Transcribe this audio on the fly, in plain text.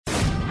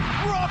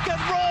rock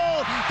and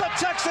roll. The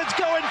Texans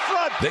go in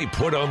front. They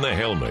put on the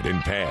helmet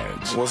and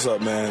pads. What's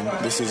up, man?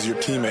 This is your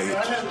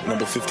teammate,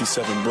 number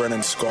 57,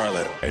 Brennan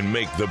Scarlett. And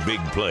make the big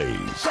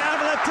plays. Down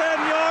to the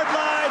 10-yard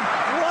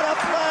line. What a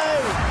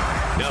play.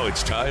 Now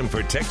it's time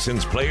for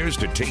Texans players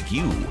to take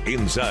you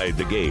inside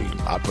the game.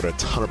 I put a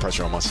ton of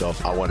pressure on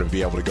myself. I want to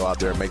be able to go out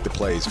there and make the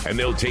plays. And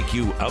they'll take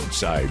you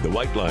outside the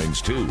white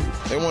lines, too.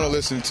 They want to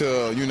listen to,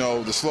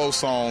 the slow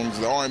songs,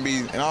 the R&B,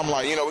 and I'm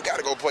like, we got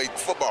to go play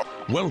football.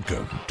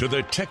 Welcome to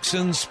the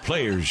Texans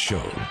Players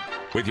Show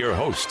with your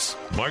hosts,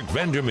 Mark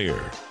Vandermeer,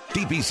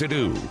 DP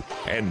Sidhu,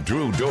 and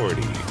Drew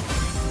Doherty.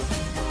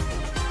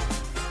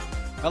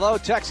 Hello,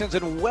 Texans,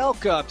 and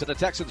welcome to the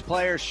Texans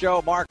Players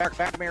Show. Mark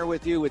Vandermeer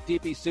with you with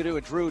DP Sidhu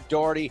and Drew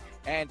Doherty.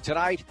 And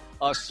tonight,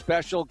 a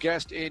special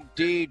guest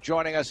indeed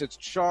joining us. It's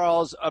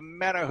Charles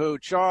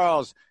Omenihu.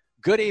 Charles,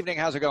 good evening.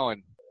 How's it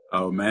going?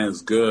 Oh, man,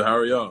 it's good. How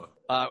are y'all?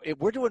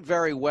 We're doing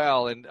very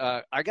well. And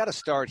I got to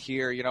start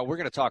here. We're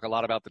going to talk a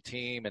lot about the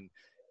team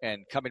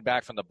and coming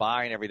back from the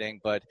bye and everything.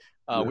 But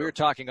we were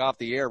talking off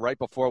the air right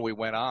before we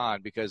went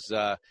on because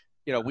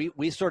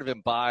we sort of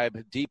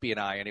imbibe, DP and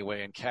I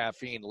anyway, in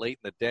caffeine late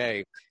in the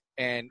day.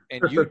 And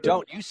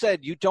you said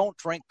you don't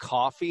drink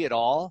coffee at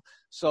all.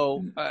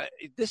 So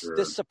this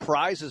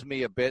surprises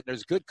me a bit.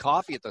 There's good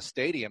coffee at the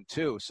stadium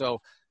too.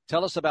 So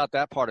tell us about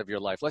that part of your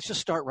life. Let's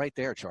just start right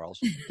there, Charles.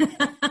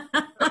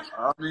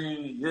 I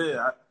mean,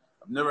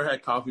 I've never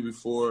had coffee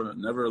before.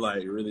 Never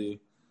really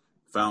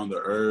found the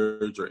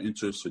urge or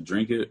interest to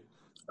drink it.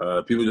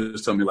 People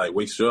just tell me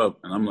wakes you up.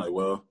 And I'm like,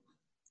 well,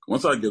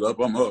 once I get up,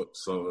 I'm up.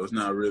 So it's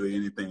not really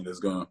anything that's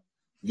going to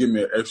give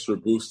me an extra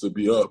boost to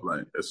be up.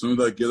 As soon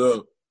as I get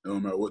up, no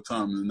matter what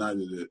time in the night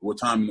it is, what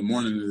time in the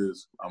morning it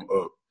is, I'm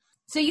up.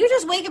 So you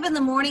just wake up in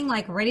the morning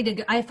ready to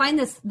go. I find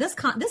this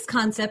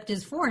concept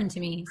is foreign to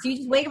me. So you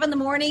just wake up in the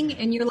morning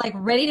and you're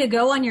ready to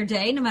go on your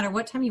day no matter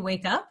what time you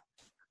wake up?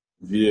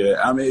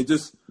 Yeah, I mean, it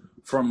just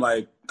from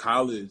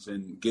college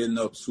and getting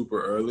up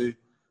super early,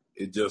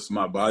 it just,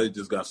 my body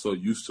just got so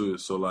used to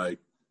it. So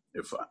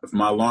if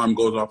my alarm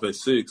goes off at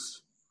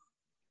 6,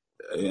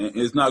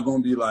 it's not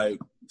going to be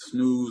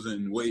snooze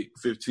and wait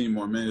 15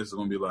 more minutes. It's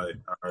going to be all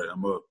right,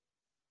 I'm up.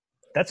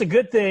 That's a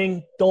good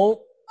thing. Don't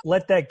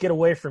let that get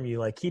away from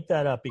you. Keep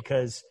that up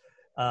because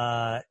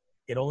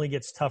it only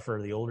gets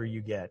tougher the older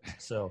you get.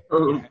 So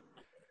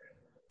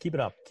keep it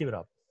up. Keep it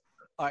up.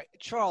 All right,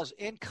 Charles,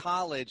 in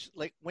college,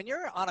 when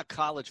you're on a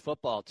college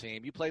football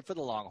team, you played for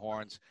the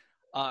Longhorns.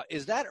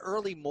 Is that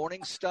early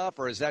morning stuff,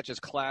 or is that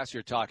just class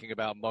you're talking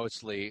about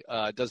mostly?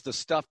 Does the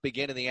stuff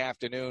begin in the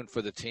afternoon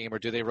for the team, or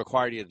do they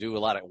require you to do a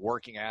lot of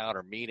working out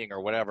or meeting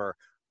or whatever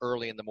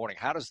early in the morning?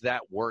 How does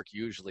that work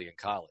usually in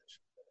college?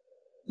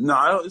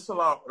 No, it's a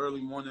lot of early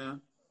morning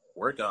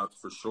workouts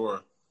for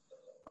sure.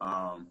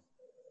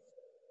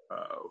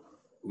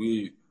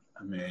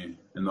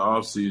 In the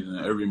off season,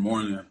 every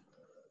morning,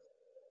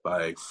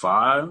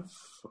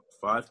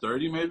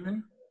 5:30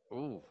 maybe.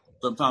 Ooh.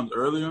 Sometimes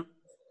earlier.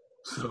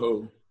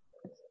 So,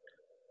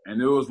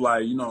 and it was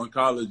in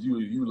college,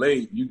 you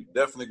late, you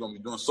definitely gonna be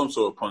doing some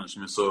sort of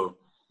punishment. So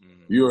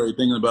you already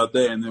thinking about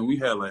that. And then we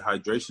had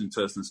hydration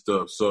tests and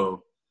stuff.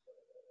 So,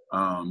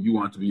 you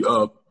want to be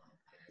up,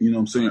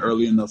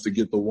 early enough to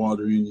get the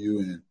water in you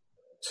and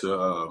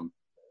to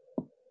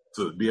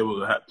be able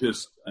to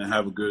piss and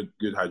have a good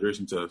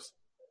hydration test.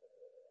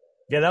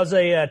 Yeah, that was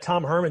a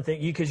Tom Herman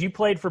thing because you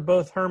played for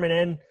both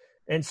Herman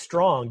and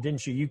Strong,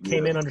 didn't you? You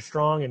came in under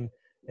Strong and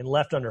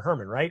left under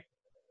Herman, right?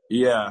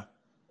 Yeah.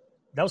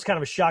 That was kind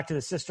of a shock to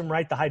the system,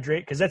 right? The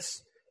hydrate, because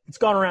it's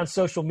gone around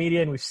social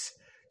media and we've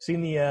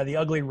seen the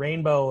ugly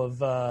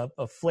rainbow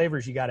of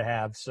flavors you got to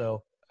have.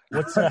 So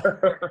what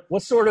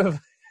sort of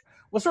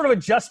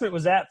adjustment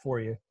was that for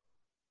you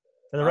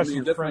and the rest of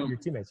your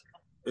teammates?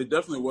 It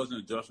definitely was an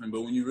adjustment,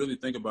 but when you really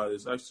think about it,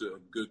 it's actually a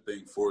good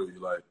thing for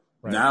you.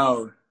 Right.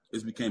 Now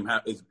it's become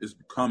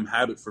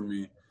habit for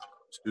me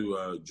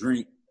to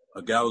drink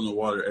a gallon of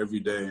water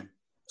every day,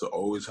 to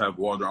always have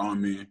water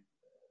on me.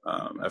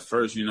 At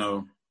first,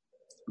 going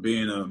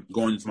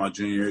into my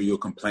junior year, you'll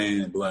complain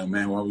and be like,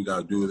 man, why we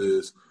got to do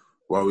this?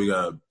 Why we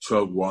got to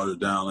chug water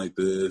down like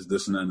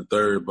this and that and the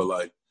third.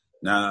 But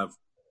now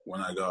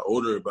when I got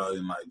older about it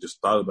and just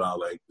thought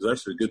about it, it's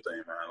actually a good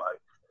thing, man.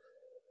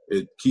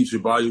 It keeps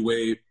your body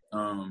weight,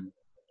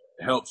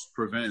 helps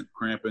prevent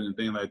cramping and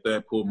things like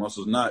that, pull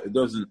muscles. It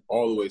doesn't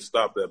all the way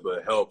stop that, but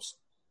it helps.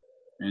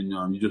 And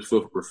you just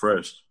feel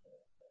refreshed.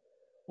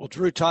 Well,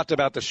 Drew talked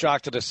about the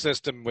shock to the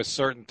system with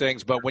certain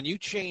things, but when you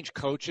change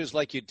coaches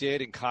like you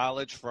did in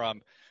college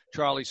from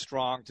Charlie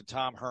Strong to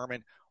Tom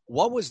Herman,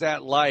 what was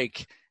that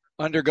like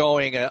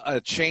undergoing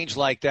a change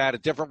like that, a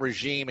different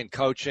regime in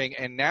coaching,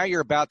 and now you're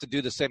about to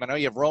do the same? I know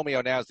you have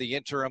Romeo now as the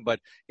interim, but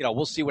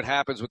we'll see what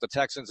happens with the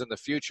Texans in the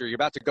future. You're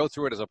about to go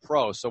through it as a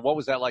pro. So what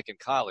was that like in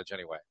college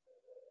anyway?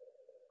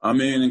 I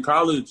mean, in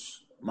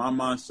college, my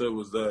mindset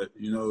was that,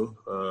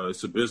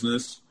 it's a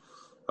business.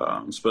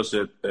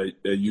 Especially at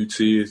UT,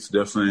 it's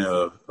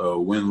definitely a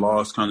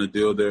win-loss kind of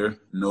deal there,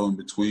 no in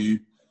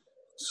between.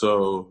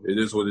 So it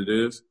is what it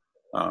is.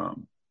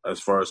 as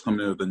far as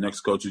coming in with the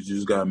next coaches, you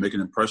just got to make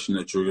an impression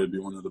that you're going to be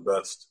one of the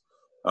best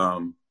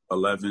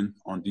 11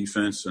 on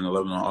defense and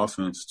 11 on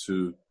offense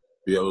to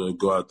be able to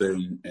go out there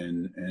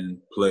and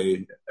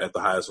play at the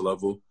highest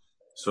level.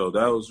 So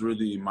that was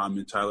really my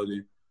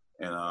mentality.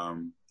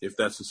 And if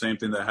that's the same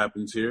thing that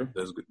happens here,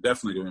 that's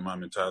definitely going to be my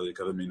mentality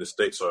because, I mean, the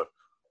stakes are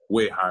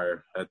way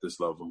higher at this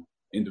level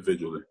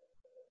individually.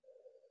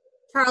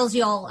 Charles,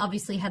 y'all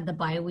obviously had the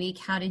bye week.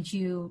 How did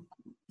you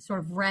sort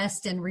of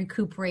rest and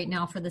recuperate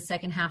now for the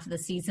second half of the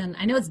season?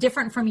 I know it's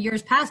different from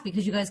years past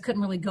because you guys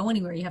couldn't really go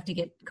anywhere. You have to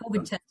get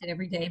COVID tested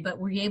every day, but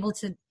were you able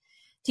to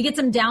get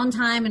some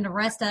downtime and to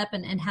rest up,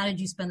 and how did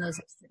you spend those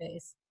extra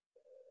days?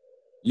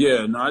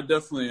 Yeah, no, I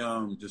definitely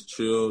just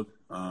chilled,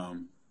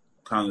 kind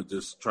of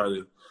just try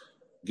to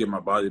get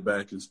my body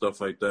back and stuff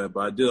like that. But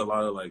I did a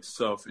lot of like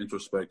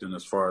self-introspecting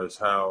as far as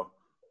how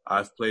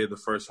I've played the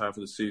first half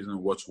of the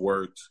season, what's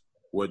worked,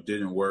 what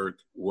didn't work,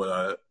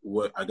 what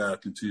I got to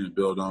continue to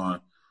build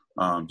on.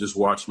 Just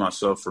watch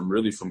myself from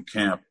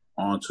camp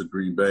on to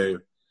Green Bay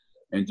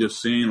and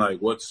just seeing like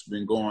what's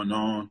been going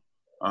on.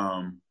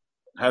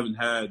 Haven't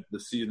had the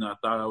season I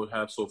thought I would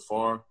have so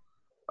far,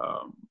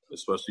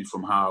 especially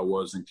from how I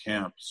was in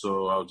camp.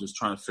 So I was just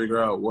trying to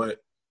figure out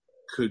what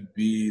could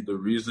be the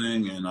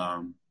reasoning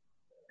and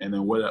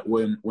then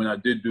when I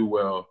did do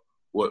well,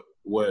 what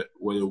it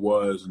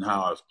was and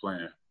how I was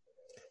playing.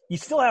 You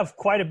still have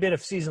quite a bit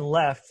of season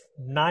left,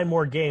 9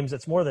 more games.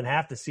 That's more than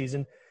half the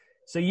season.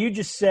 So you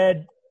just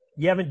said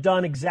you haven't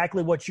done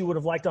exactly what you would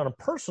have liked on a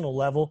personal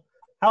level.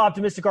 How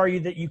optimistic are you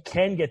that you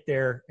can get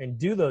there and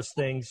do those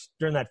things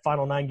during that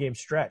final 9-game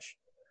stretch?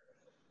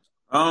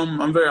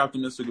 I'm very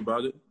optimistic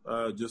about it.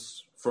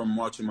 Just from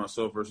watching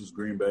myself versus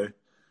Green Bay,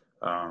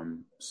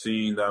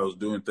 seeing that I was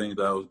doing things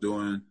that I was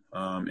doing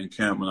in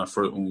camp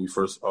when we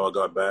first all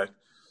got back,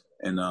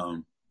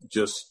 and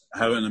just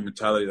having a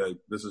mentality that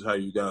this is how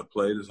you got to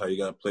play, this is how you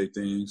got to play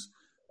things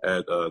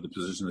at the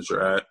position that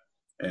you're at,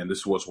 and this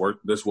is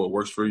what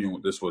works for you,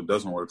 and this is what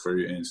doesn't work for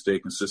you, and stay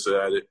consistent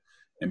at it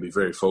and be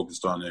very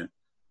focused on it.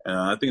 And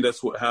I think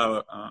that's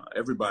how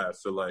everybody, I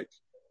feel like,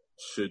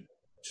 should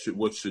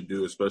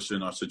do, especially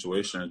in our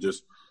situation, and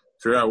just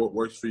figure out what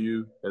works for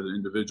you as an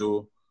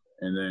individual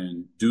and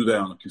then do that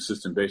on a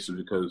consistent basis,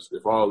 because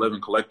if all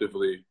 11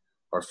 collectively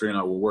are figuring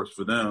out what works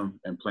for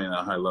them and playing at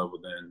a high level,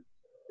 then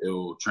it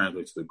will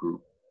translate to the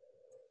group.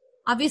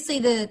 Obviously,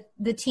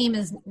 the team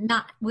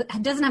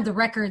doesn't have the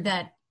record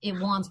that it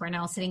wants right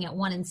now, sitting at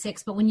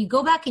 1-6. But when you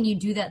go back and you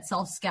do that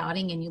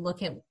self-scouting and you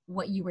look at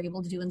what you were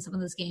able to do in some of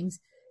those games,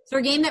 is there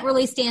a game that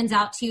really stands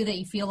out to you that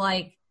you feel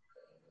like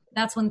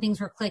that's when things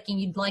were clicking?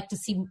 You'd like to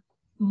see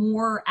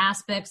more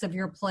aspects of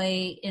your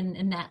play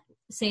in that,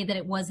 say that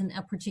it wasn't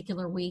a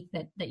particular week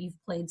that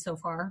you've played so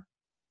far?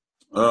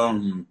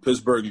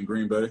 Pittsburgh and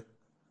Green Bay.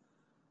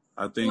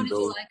 I think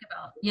what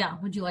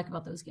did you like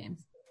about those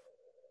games?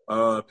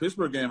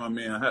 Pittsburgh game, I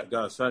mean, I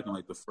got a sack in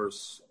like the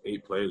first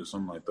 8 plays or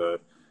something like that.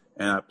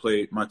 And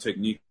my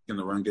technique in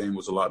the run game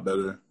was a lot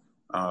better.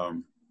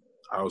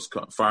 I was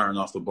firing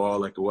off the ball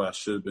like the way I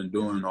should have been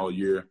doing all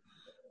year,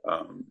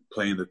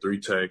 playing the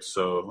 3-tech.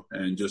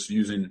 And just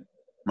using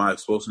my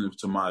explosiveness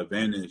to my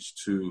advantage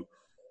to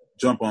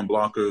jump on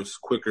blockers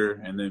quicker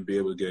and then be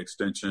able to get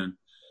extension.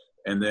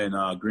 And then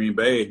Green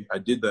Bay, I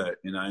did that,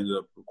 and I ended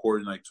up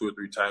recording like 2 or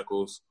 3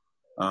 tackles,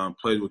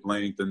 played with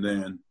length, and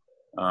then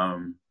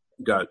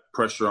got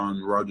pressure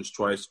on Rodgers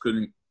twice.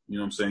 Couldn't,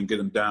 get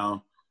him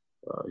down.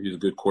 He's a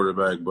good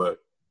quarterback, but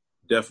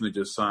definitely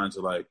just signs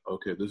of like,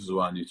 okay, this is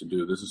what I need to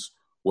do. This is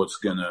what's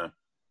going to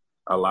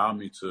allow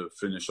me to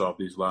finish off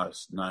these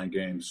last 9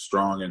 games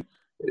strong. And,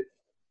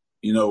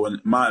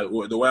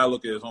 the way I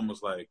look at it is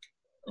almost like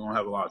I don't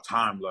have a lot of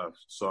time left.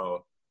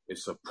 So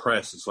it's a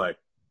press. It's like,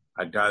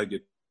 I got to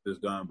get this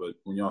done. But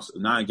when you're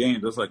 9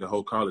 games, that's like a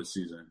whole college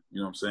season.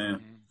 You know what I'm saying?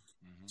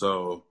 Mm-hmm.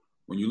 So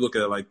when you look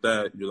at it like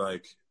that, you're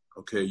like,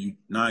 okay,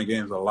 9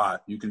 games is a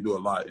lot. You can do a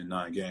lot in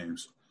 9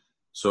 games.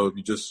 So if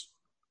you just,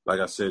 like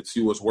I said,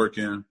 see what's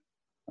working,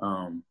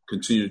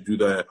 continue to do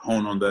that,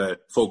 hone on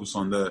that, focus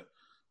on that,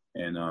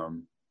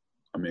 and,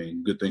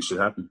 good things should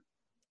happen.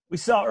 We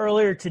saw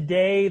earlier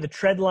today the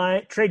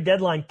trade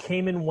deadline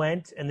came and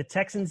went, and the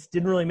Texans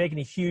didn't really make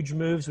any huge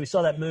moves. We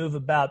saw that move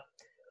about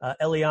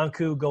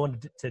Elianku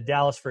going to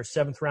Dallas for a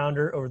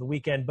 7th-rounder over the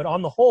weekend. But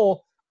on the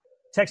whole,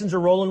 Texans are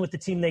rolling with the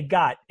team they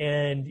got,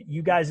 and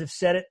you guys have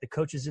said it. The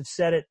coaches have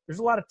said it. There's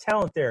a lot of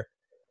talent there.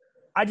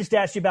 I just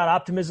asked you about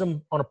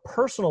optimism on a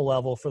personal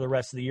level for the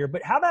rest of the year,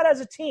 but how about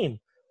as a team?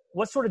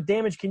 What sort of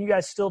damage can you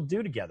guys still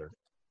do together?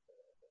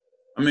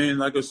 I mean,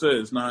 like I said,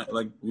 it's not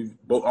like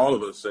all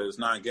of us said, it's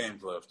 9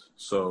 games left.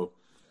 So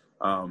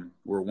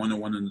we're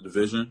 1-1 in the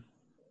division.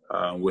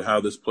 With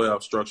how this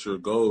playoff structure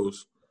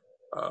goes,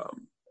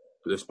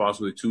 there's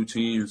possibly 2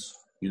 teams,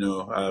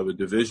 out of a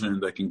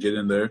division that can get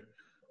in there.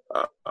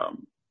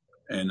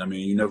 And,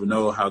 you never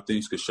know how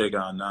things could shake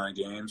out in 9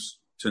 games.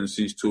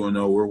 Tennessee's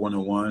 2-0. We're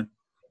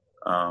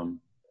 1-1.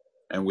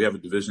 And we have a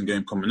division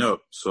game coming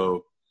up.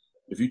 So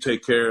if you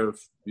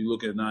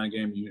look at 9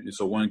 games,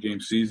 it's a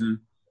 1-game season.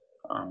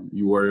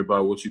 You worry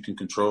about what you can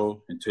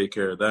control and take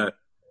care of that.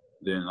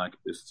 then like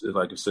I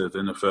said, it's the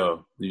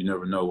NFL. You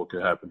never know what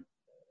could happen.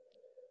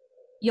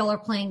 Y'all are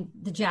playing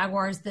the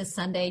Jaguars this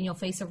Sunday, and you'll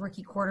face a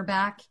rookie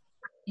quarterback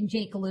in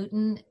Jake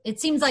Luton. It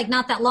seems like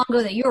not that long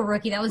ago that you were a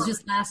rookie. That was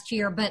just last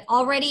year. But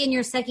already in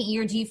your second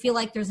year, do you feel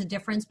like there's a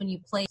difference when you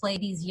play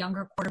these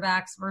younger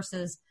quarterbacks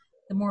versus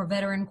the more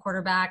veteran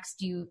quarterbacks?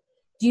 Do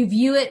you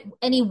view it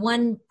any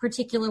one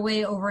particular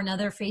way over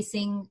another,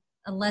 facing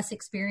a less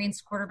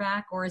experienced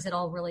quarterback, or is it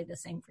all really the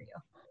same for you?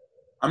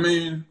 I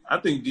mean, I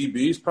think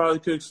DBs probably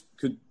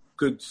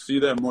could see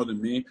that more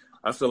than me.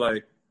 I feel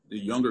like the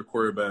younger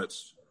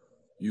quarterbacks,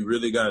 you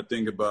really got to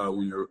think about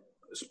when you're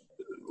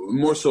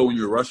more so when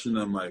you're rushing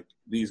them, like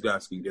these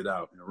guys can get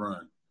out and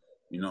run.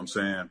 You know what I'm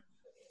saying?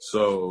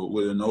 So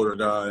with an older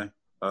guy,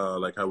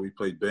 like how we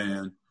played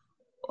Ben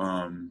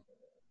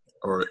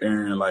or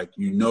Aaron, like,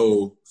 you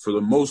know, for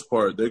the most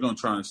part, they're going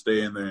to try and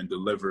stay in there and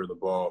deliver the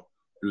ball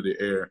through the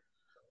air.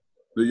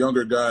 The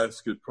younger guys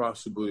could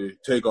possibly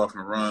take off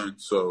and run.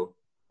 So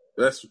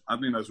I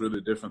think that's really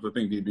the difference. I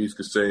think DBs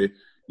could say,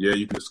 yeah,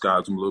 you can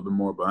disguise them a little bit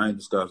more, but I ain't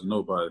disguising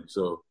nobody.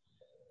 So,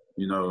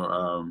 you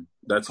know,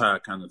 that's how I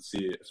kind of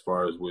see it as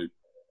far as with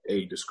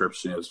a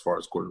description as far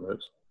as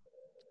quarterbacks.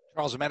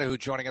 Charles Omenihu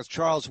joining us.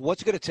 Charles,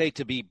 what's it going to take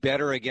to be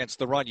better against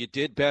the run? You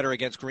did better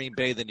against Green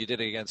Bay than you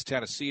did against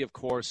Tennessee, of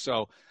course,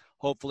 so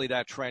hopefully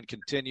that trend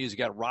continues. You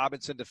got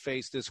Robinson to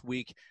face this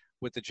week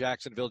with the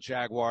Jacksonville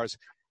Jaguars.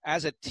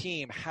 As a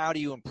team, how do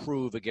you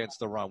improve against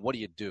the run? What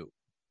do you do?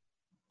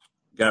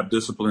 Gap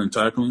discipline and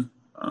tackling.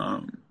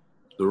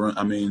 The run.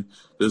 I mean,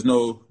 there's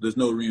no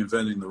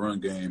reinventing the run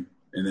game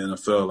in the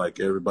NFL. Like,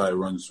 everybody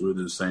runs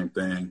really the same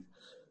thing,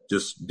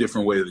 just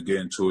different way to get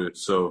into it.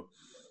 So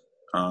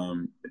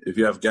if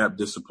you have gap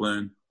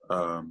discipline,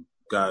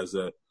 guys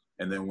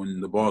and then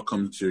when the ball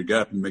comes into your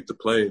gap, you make the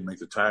play, make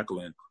the tackle,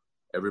 and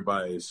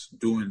everybody's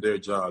doing their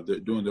job. They're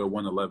doing their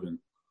 111.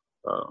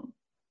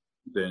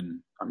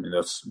 Then, I mean,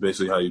 that's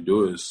basically how you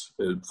do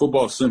it.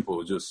 Football's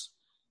simple. Just,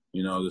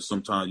 you know,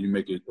 sometimes you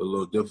make it a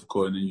little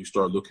difficult, and then you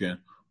start looking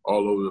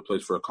all over the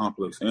place for a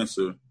complex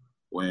answer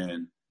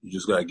when you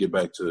just got to get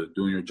back to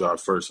doing your job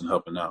first and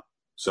helping out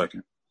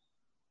second.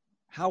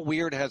 How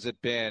weird has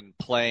it been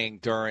playing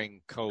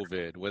during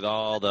COVID with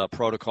all the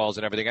protocols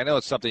and everything? I know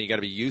it's something you got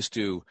to be used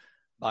to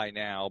by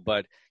now,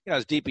 but, you know,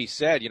 as DP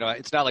said, you know,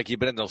 it's not like you've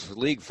been in the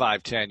league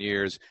 5-10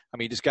 years. I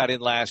mean, you just got in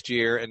last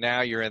year, and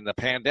now you're in the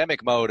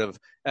pandemic mode of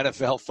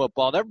NFL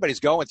football, and everybody's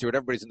going through it.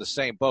 Everybody's in the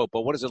same boat.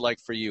 But what is it like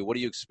for you? What are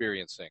you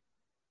experiencing?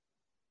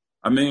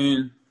 I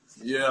mean,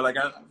 yeah, like,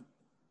 I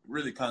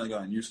really kind of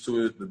gotten used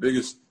to it.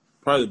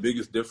 Probably the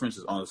biggest difference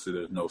is, honestly,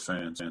 there's no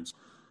fans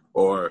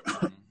or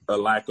a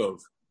lack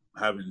of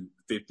having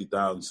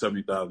 50,000,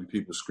 70,000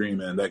 people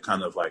screaming, and that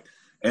kind of, like,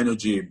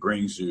 energy it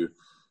brings you.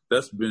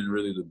 That's been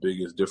really the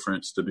biggest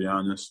difference, to be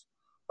honest.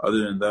 Other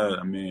than that,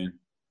 I mean,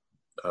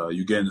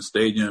 you get in the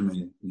stadium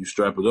and you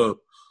strap it up,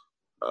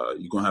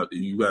 you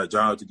got a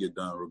job to get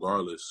done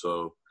regardless.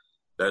 So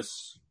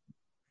that's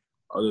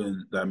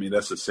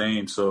the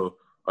same. So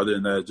other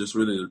than that, just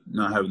really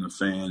not having the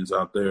fans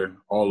out there,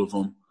 all of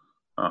them,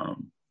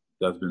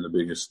 that's been the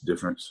biggest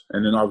difference.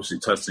 And then obviously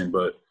testing,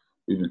 but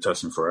we've been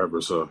testing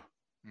forever. So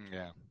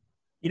yeah,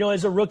 you know,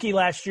 as a rookie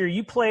last year,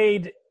 you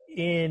played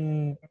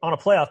on a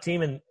playoff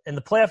team, and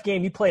the playoff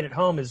game you played at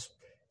home it's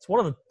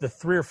one of the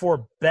 3 or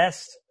 4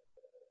 best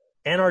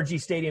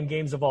NRG Stadium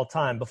games of all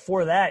time.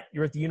 Before that,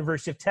 you're at the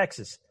University of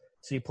Texas,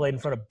 so you played in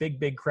front of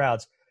big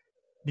crowds.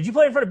 Did you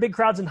play in front of big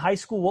crowds in high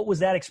school? What was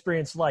that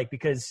experience like?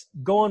 Because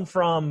going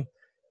from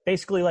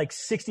basically like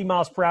 60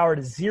 miles per hour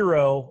to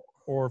 0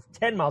 or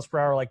 10 miles per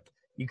hour, like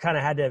you kind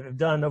of had to have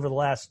done over the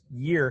last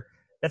year,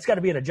 that's got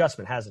to be an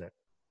adjustment, hasn't it?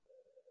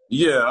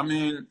 Yeah, I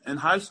mean, in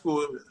high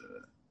school,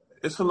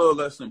 it's a little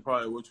less than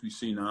probably what we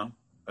see now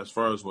as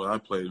far as what I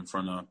played in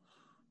front of.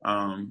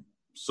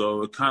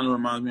 So it kind of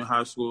reminds me of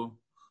high school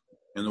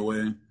in a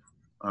way.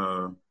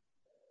 So,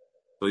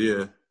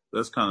 yeah,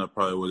 that's kind of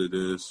probably what it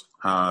is,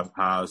 how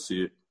I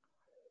see it.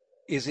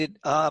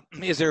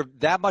 Is there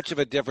that much of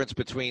a difference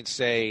between,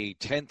 say,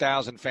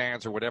 10,000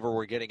 fans or whatever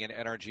we're getting in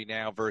NRG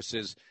now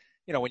versus,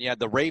 you know, when you had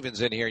the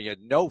Ravens in here, you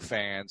had no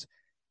fans?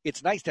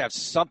 It's nice to have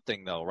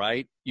something, though,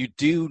 right? You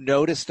do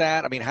notice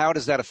that? I mean, how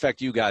does that affect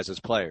you guys as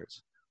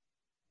players?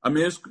 I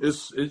mean,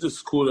 it's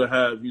just cool to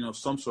have, you know,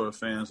 some sort of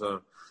fans.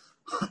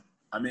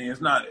 I mean,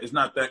 it's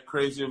not that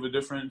crazy of a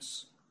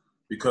difference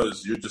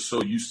because you're just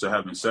so used to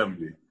having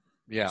 70.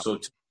 Yeah. So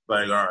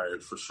like, all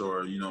right, for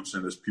sure, you know what I'm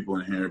saying, there's people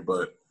in here,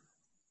 but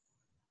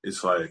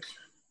it's like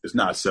it's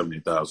not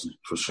 70,000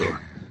 for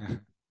sure.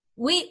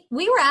 We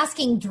were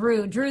asking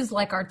Drew. Drew's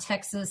like our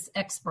Texas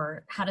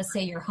expert, how to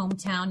say your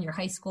hometown, your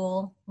high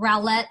school.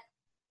 Rowlett.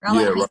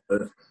 Yeah,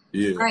 Rowlett.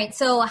 Yeah. All right.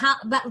 So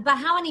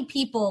how many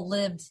people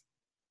lived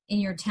in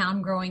your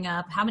town growing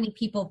up? How many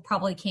people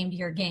probably came to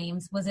your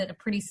games? Was it a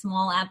pretty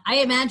small I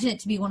imagine it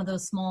to be one of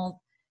those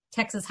small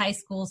Texas high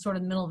schools, sort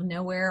of middle of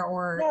nowhere,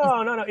 or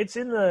no. It's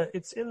in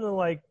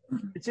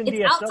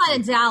DFW. outside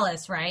of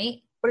Dallas,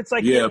 right? But it's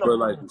like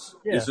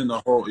it's in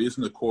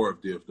the core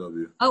of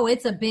DFW. Oh,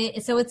 it's a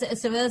big. So it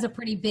was a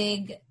pretty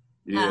big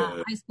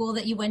high school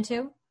that you went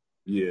to.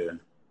 Yeah.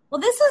 Well,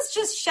 this is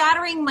just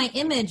shattering my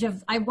image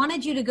of I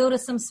wanted you to go to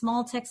some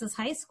small Texas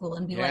high school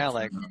and be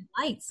like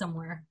light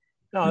somewhere.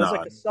 No, it's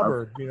like a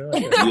suburb, you know.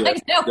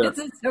 It's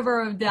a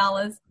suburb of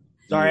Dallas.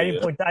 Sorry,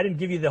 I didn't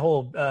give you the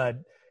whole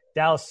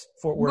Dallas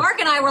Fort Worth. Mark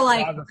and I were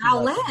like,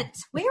 Owlette,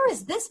 where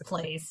is this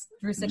place?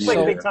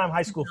 Played big time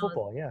high school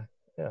football, yeah.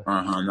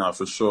 No,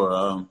 for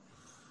sure.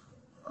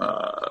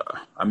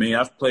 I mean,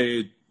 I've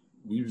played.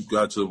 We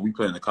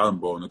played in the Cotton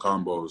Bowl, and the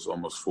Cotton Bowl was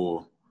almost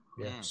full.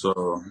 Yeah.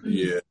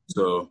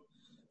 So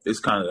it's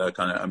kind of that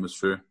kind of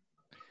atmosphere.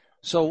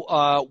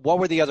 So, what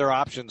were the other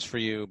options for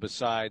you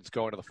besides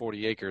going to the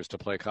 40 acres to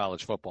play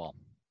college football?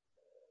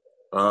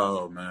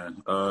 Oh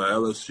man,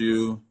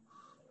 LSU,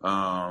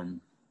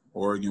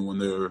 Oregon when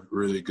they're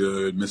really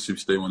good, Mississippi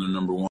State when they're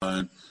number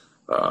one,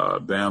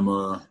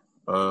 Bama,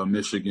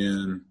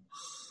 Michigan,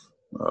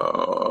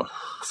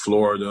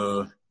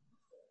 Florida,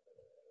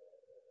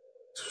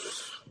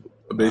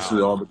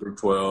 basically all the Big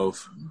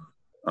 12,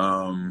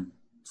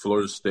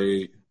 Florida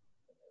State,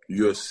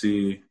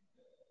 USC.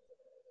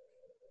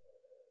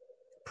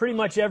 Pretty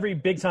much every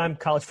big-time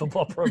college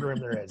football program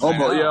there is.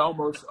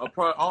 Almost.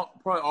 Probably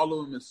all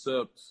of them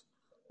except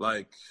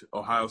like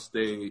Ohio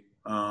State,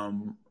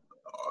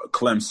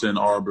 Clemson,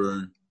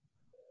 Auburn.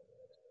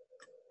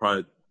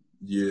 Probably,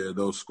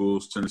 those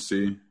schools,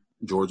 Tennessee,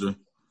 Georgia.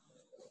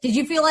 Did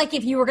you feel like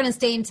if you were going to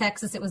stay in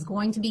Texas, it was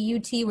going to be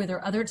UT? Were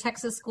there other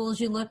Texas schools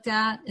you looked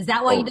at? Is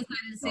that why you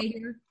decided to stay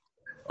here?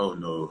 Oh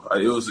no!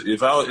 It was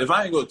if I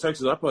didn't go to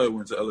Texas, I probably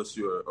went to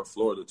LSU or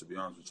Florida. To be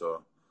honest with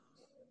y'all,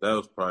 that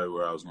was probably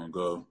where I was going to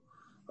go.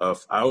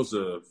 I was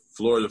a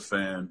Florida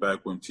fan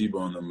back when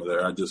Tebow and them were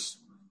there.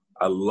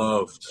 I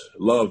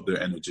loved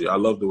their energy. I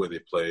loved the way they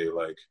play.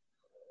 Like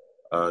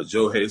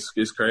Joe Hayes,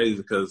 it's crazy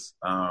because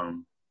I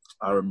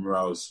remember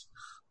I was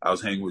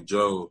hanging with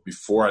Joe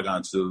before I got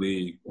into the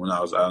league when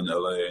I was out in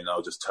LA, and I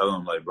was just telling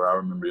him, like, bro, I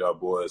remember y'all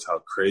boys, how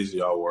crazy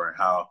y'all were and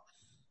how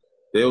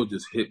they would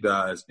just hit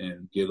guys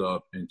and get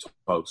up and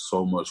talk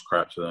so much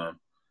crap to them.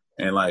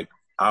 And, like,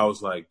 I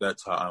was like,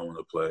 that's how I want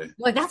to play.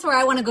 Like, that's where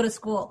I want to go to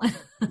school.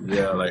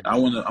 Yeah, like, I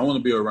want to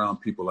be around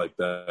people like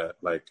that,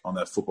 like, on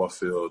that football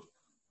field.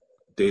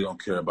 They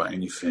don't care about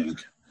anything.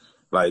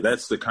 Like,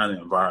 that's the kind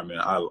of environment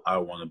I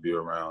want to be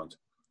around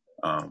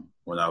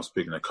when I was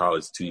picking a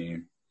college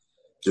team.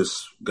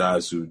 Just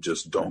guys who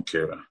just don't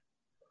care.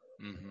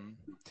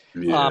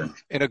 Mm-hmm. Yeah.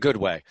 In a good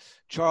way.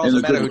 Charles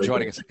Omenihu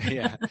joining us.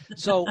 Yeah.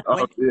 So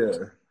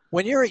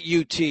when you're at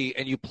UT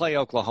and you play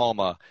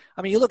Oklahoma,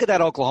 I mean, you look at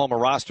that Oklahoma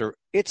roster,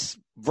 it's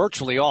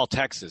virtually all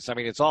Texas. I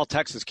mean, it's all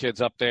Texas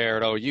kids up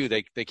there at OU.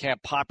 They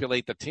can't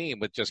populate the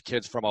team with just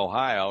kids from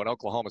Ohio and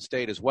Oklahoma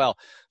State as well.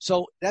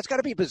 So that's got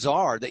to be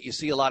bizarre that you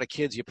see a lot of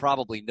kids you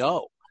probably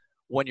know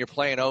when you're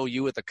playing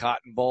OU at the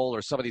Cotton Bowl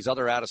or some of these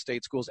other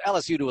out-of-state schools.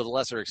 LSU to a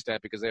lesser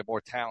extent because they have more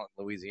talent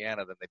in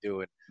Louisiana than they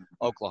do in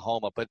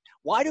Oklahoma. But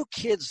why do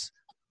kids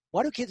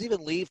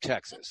even leave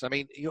Texas? I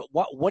mean,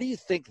 what do you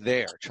think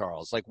there,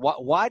 Charles? Like,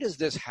 why does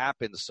this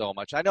happen so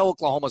much? I know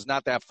Oklahoma's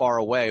not that far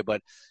away, but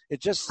it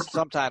just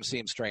sometimes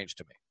seems strange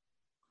to me.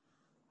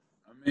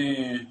 I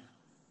mean,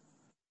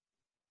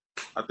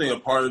 I think a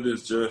part of it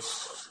is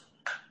just,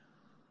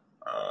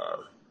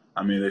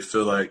 they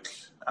feel like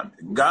I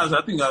think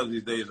guys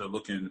these days are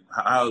looking,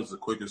 how is the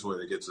quickest way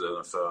to get to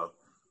the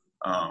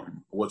NFL?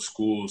 What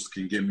schools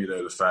can get me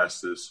there the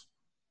fastest?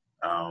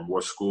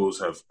 What schools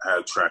have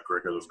had track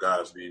record of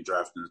guys being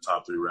drafted in the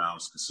top 3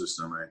 rounds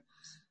consistently?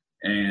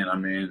 And, I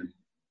mean,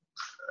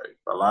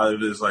 a lot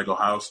of it is like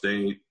Ohio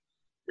State.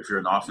 If you're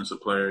an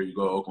offensive player, you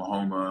go to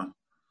Oklahoma,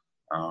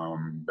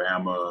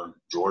 Bama,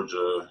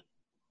 Georgia,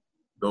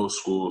 those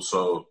schools.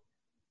 So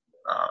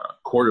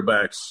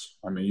quarterbacks,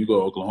 I mean, you go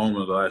to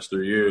Oklahoma the last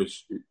 3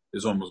 years,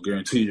 it's almost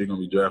guaranteed you're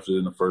going to be drafted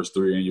in the first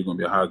 3 and you're going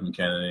to be a Heisman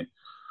candidate.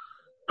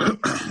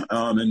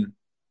 And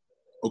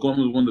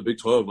Oklahoma won the Big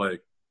 12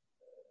 like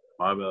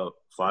about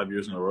 5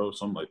 years in a row,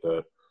 something like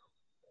that.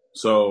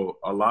 So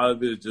a lot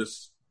of it is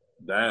just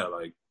that.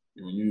 Like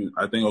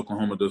I think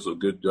Oklahoma does a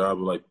good job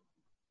of like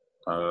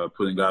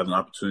putting guys in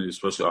opportunities,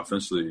 especially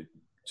offensively,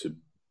 to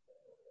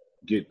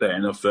get that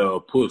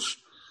NFL push.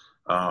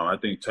 I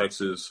think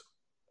Texas,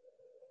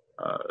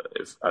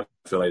 I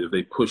feel like if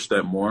they push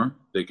that more,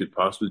 they could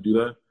possibly do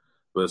that.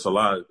 But it's a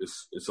lot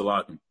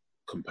of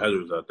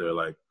competitors out there.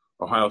 Like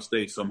Ohio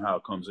State somehow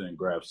comes in and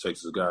grabs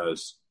Texas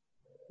guys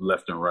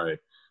left and right.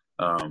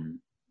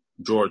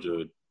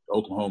 Georgia,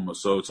 Oklahoma.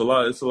 So it's a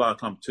lot of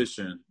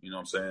competition, you know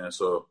what I'm saying?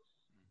 So,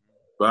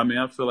 but I mean,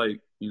 I feel like,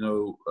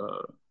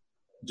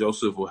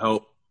 Joseph will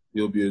help.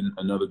 He'll be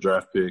another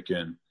draft pick,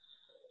 and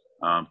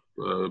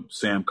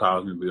Sam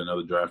Cosmi will be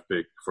another draft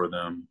pick for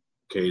them,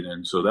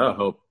 Caden. So that'll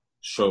help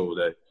show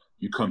that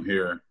you come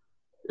here,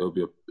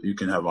 you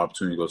can have an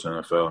opportunity to go to the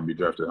NFL and be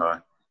drafted high.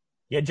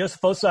 Yeah,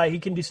 Joseph Osai, he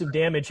can do some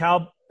damage.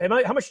 How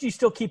much do you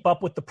still keep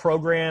up with the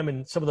program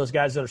and some of those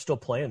guys that are still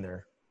playing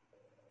there?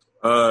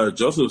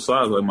 Joseph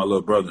Osai is like my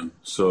little brother.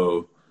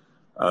 So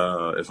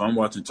if I'm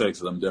watching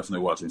Texas, I'm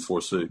definitely watching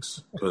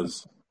 4-6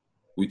 because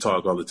we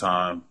talk all the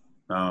time.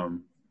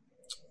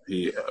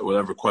 He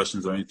whatever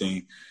questions or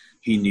anything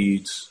he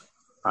needs,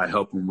 I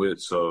help him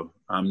with. So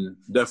I'm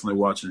definitely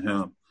watching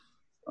him.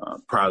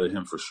 Proud of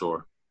him for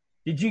sure.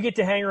 Did you get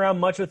to hang around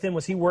much with him?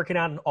 Was he working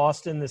out in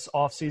Austin this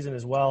offseason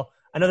as well?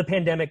 I know the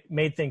pandemic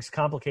made things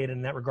complicated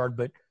in that regard,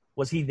 but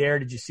was he there?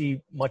 Did you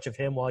see much of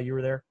him while you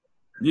were there?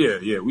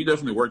 Yeah. We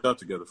definitely worked out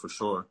together for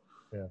sure.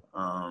 Yeah.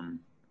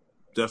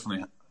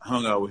 Definitely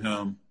hung out with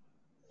him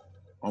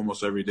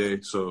almost every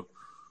day. So,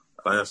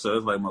 like I said,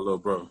 it's like my little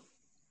bro.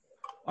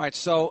 All right,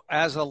 so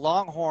as a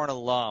Longhorn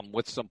alum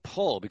with some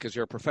pull, because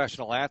you're a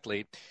professional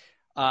athlete,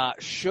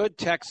 should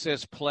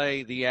Texas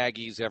play the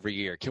Aggies every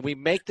year? Can we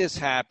make this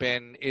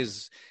happen?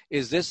 Is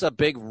this a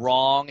big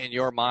wrong in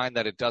your mind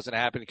that it doesn't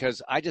happen?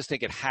 Because I just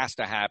think it has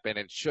to happen.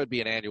 It should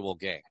be an annual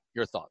game.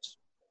 Your thoughts?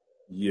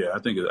 Yeah, I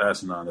think it's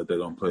asinine that they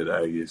don't play the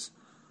Aggies.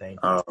 Thank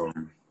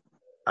you.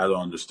 I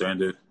don't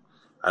understand it.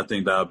 I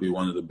think that would be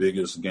one of the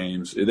biggest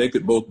games. They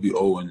could both be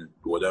 0 and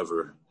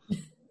whatever.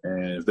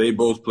 And if they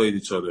both played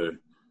each other,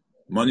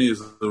 money is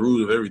the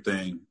root of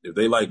everything. If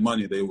they like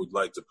money, they would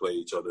like to play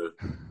each other.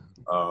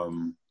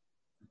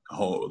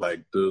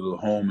 Like the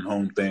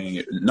home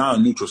thing. Not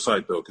a neutral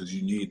site, though, because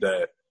you need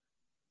that.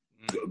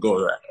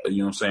 Go, you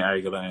know what I'm saying?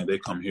 Aggieland, they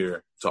come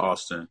here to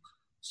Austin.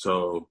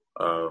 So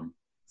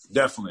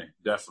definitely.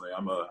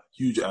 I'm a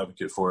huge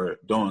advocate for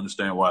it. Don't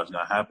understand why it's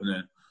not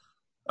happening.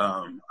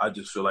 I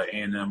just feel like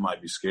A&M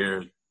might be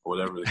scared or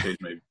whatever the case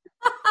may be.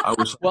 I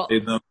wish I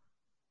played them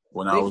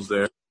when I was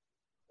there.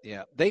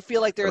 Yeah, they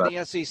feel like they're in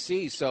the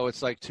SEC, so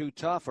it's like too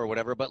tough or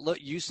whatever. But look,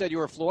 you said you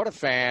were a Florida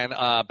fan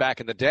back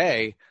in the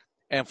day,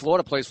 and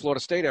Florida plays Florida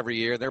State every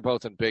year. They're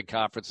both in big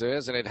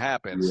conferences, and it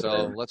happens. Yeah.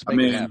 So let's make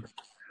it happen.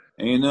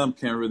 A&M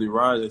can't really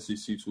ride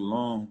SEC too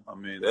long. I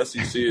mean, the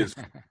SEC is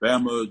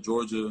Bama,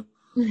 Georgia,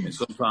 and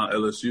sometimes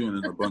LSU,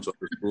 and then a bunch of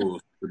other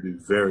schools, to be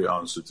very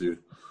honest with you.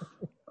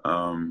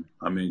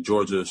 I mean,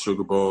 Georgia,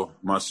 Sugar Bowl,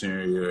 my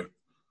senior year.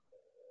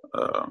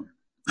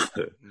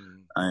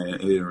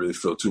 It didn't really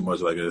feel too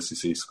much like an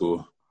SEC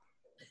school.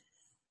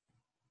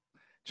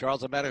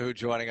 Charles Omenihu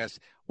joining us.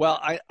 Well,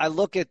 I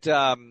look at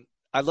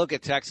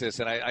Texas,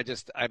 and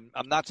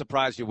I'm not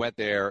surprised you went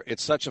there.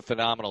 It's such a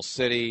phenomenal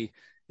city.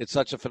 It's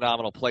such a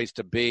phenomenal place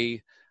to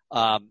be.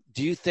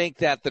 Do you think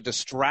that the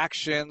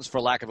distractions,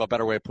 for lack of a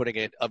better way of putting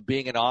it, of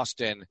being in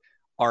Austin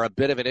are a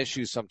bit of an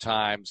issue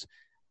sometimes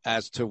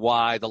as to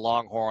why the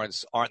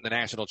Longhorns aren't in the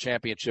national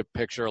championship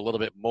picture a little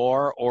bit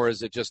more, or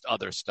is it just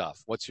other stuff?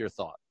 What's your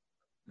thought?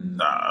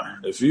 Nah.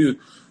 If you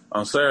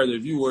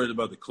worried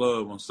about the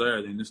club on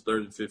Saturday and it's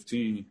 3rd and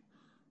 15,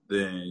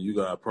 then you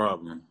got a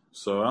problem.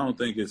 So I don't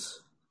think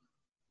it's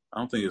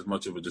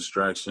much of a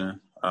distraction.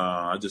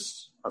 I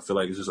feel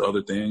like it's just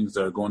other things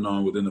that are going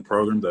on within the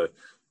program that,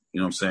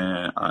 you know what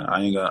I'm saying,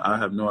 I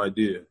have no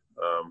idea.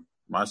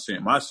 My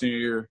senior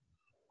year,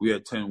 we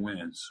had 10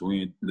 wins.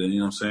 You know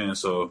what I'm saying?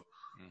 So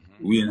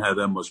we didn't have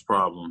that much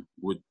problem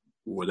with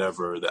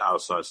whatever the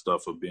outside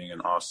stuff of being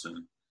in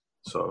Austin.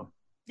 So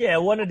yeah,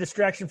 it wasn't a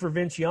distraction for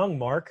Vince Young,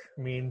 Mark.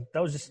 I mean,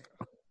 that was just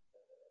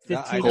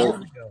 15 years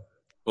ago.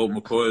 Colt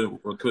McCoy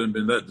couldn't have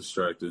been that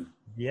distracted.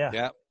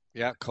 Yeah,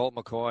 Colt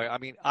McCoy. I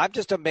mean, I'm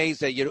just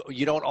amazed that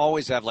you don't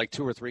always have like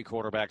 2 or 3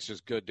 quarterbacks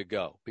just good to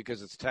go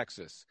because it's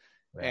Texas,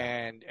 right.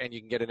 and you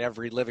can get in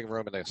every living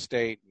room in the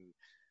state. And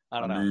I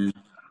don't know.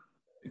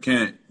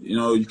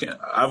 You can't.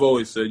 I've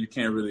always said you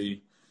can't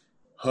really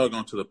hug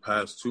onto the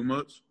past too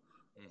much.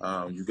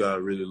 You got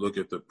to really look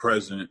at the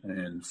present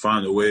and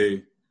find a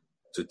way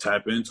to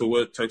tap into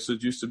what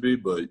Texas used to be,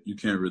 but you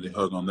can't really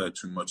hug on that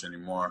too much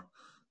anymore.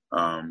 You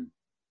know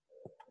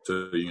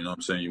what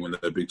I'm saying, you win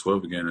that Big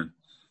 12 again. And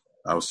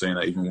I was saying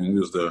that even when we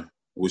was there,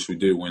 wish we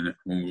did win it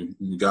when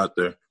we got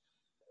there.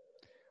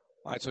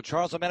 All right, so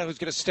Charles Omenihu is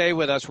going to stay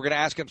with us. We're going to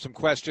ask him some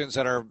questions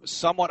that are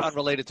somewhat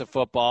unrelated to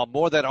football,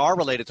 more that are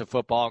related to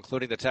football,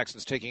 including the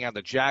Texans taking on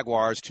the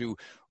Jaguars to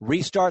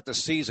restart the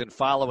season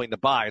following the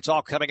bye. It's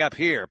all coming up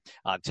here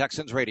on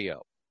Texans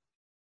Radio.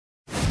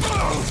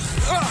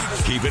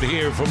 Keep it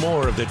here for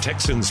more of the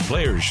Texans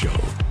Players Show,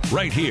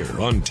 right here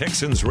on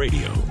Texans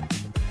Radio.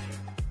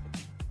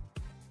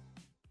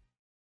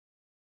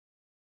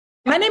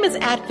 My name is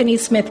Adfany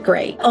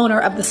Smith-Gray, owner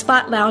of the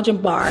Spot Lounge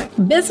and Bar.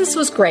 Business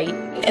was great,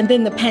 and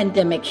then the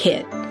pandemic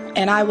hit.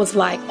 And I was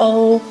like,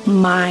 oh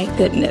my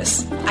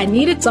goodness. I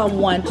needed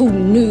someone who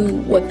knew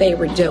what they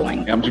were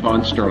doing. I'm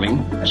Javon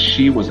Sterling.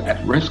 She was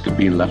at risk of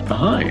being left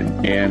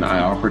behind, and I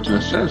offered to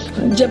assist.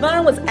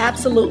 Javon was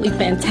absolutely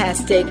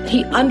fantastic.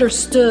 He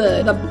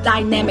understood the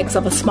dynamics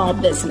of a small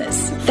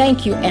business.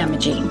 Thank you,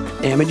 Amegy.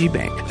 Amegy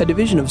Bank, a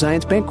division of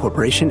Zions Bank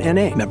Corporation,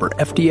 N.A., member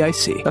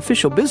FDIC,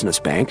 official business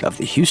bank of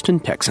the Houston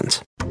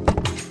Texans.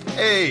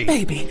 Hey.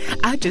 Baby,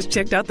 I just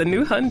checked out the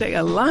new Hyundai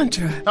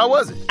Elantra. How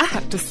was it? I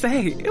have to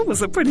say, it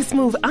was a pretty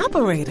smooth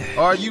operator.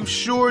 Are you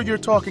sure you're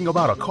talking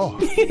about a car?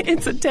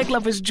 It's a tech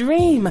lover's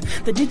dream.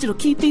 The digital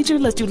key feature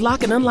lets you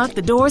lock and unlock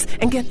the doors.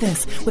 And get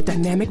this, with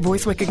dynamic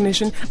voice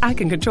recognition, I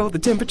can control the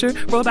temperature,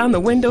 roll down the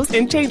windows,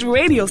 and change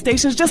radio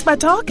stations just by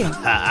talking.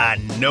 I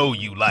know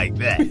you like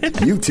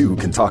that. You too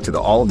can talk to the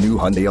all-new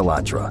Hyundai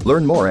Elantra.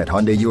 Learn more at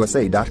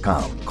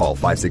HyundaiUSA.com. Call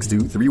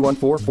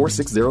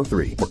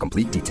 562-314-4603 for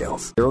complete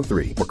details.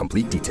 03 for complete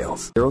complete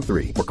details.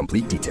 03 for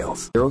complete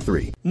details.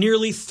 03.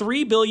 Nearly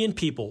 3 billion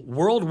people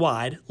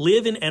worldwide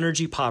live in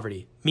energy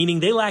poverty,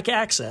 meaning they lack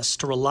access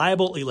to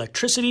reliable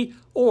electricity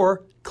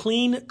or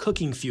clean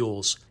cooking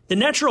fuels. The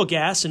natural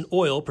gas and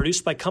oil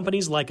produced by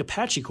companies like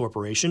Apache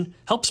Corporation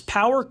helps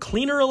power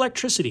cleaner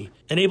electricity,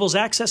 enables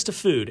access to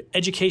food,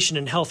 education,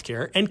 and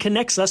healthcare, and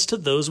connects us to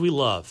those we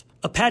love.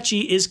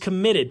 Apache is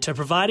committed to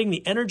providing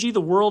the energy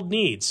the world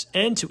needs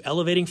and to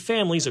elevating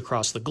families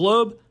across the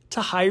globe to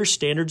higher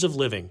standards of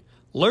living.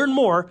 Learn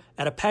more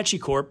at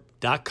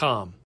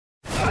ApacheCorp.com.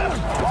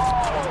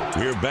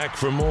 We're back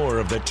for more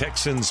of the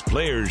Texans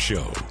Players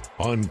Show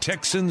on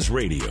Texans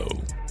Radio.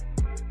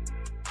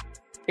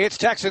 It's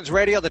Texans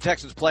Radio, the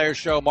Texans Players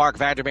Show. Mark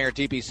Vandermeer,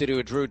 DP Sidhu,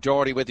 and Drew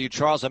Doherty with you.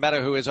 Charles Ometa,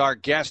 who is our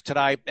guest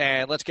tonight.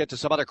 And let's get to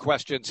some other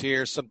questions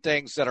here, some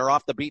things that are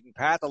off the beaten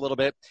path a little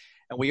bit.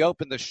 And we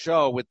open the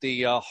show with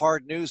the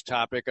hard news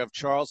topic of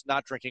Charles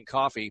not drinking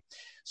coffee.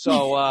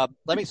 So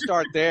let me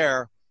start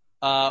there.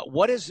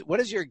 What is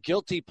your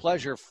guilty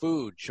pleasure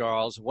food,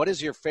 Charles? What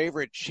is your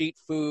favorite cheat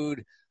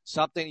food?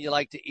 Something you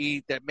like to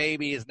eat that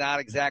maybe is not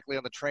exactly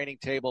on the training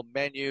table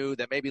menu,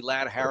 that maybe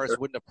Lad Harris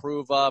wouldn't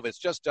approve of. It's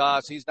just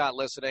us. He's not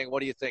listening. What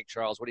do you think,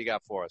 Charles? What do you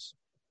got for us?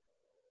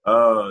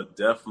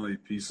 Definitely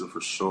pizza for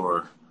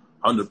sure.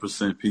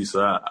 100%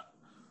 pizza.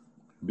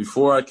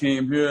 Before I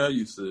came here, I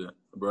used to,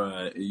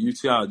 at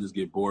UT, I'd just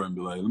get bored and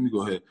be like, let me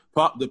go ahead.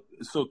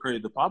 It's so crazy.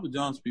 The Papa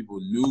John's people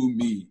knew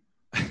me.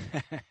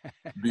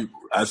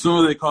 As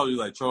soon as they called you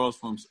like Charles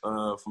from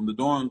the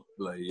dorm,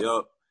 like,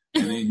 yup.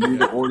 And they knew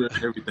the order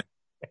and everything.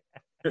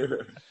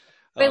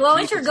 Wait, what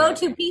was your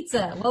go-to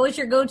pizza? What was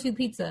your go-to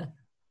pizza?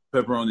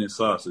 Pepperoni and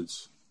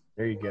sausage.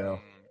 There you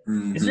go.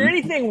 Mm-hmm. Is there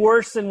anything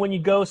worse than when you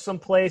go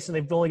someplace and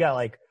they've only got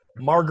like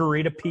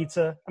margarita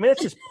pizza? I mean,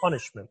 that's just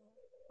punishment.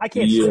 I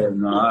can't. Yeah,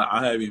 no,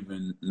 I haven't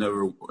even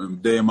never a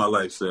day in my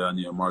life said I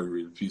need a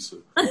margarita pizza.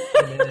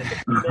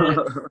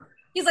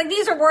 He's like,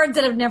 these are words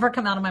that have never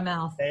come out of my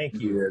mouth.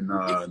 Thank you. Yeah,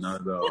 no,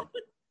 not at all.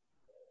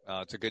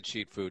 It's a good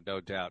cheat food, no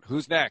doubt.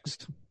 Who's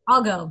next?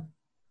 I'll go.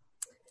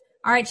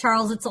 All right,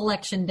 Charles, it's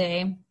election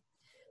day.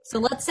 So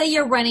let's say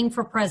you're running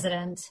for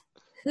president.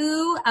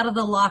 Who out of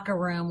the locker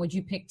room would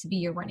you pick to be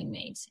your running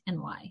mate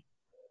and why?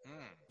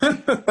 So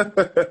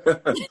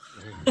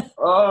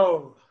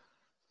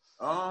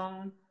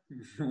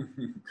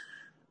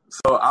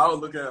I would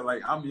look at it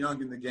like I'm young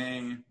in the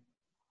game.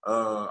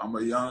 I'm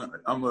a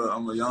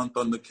young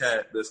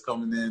Thundercat that's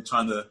coming in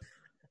trying to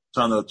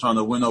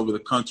win over the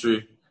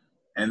country.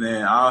 And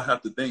then I'll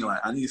have to think like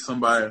I need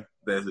somebody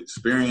that's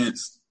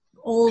experienced,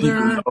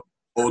 older,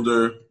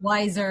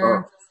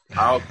 wiser.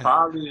 I'll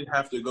probably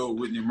have to go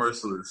Whitney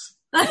Merciless.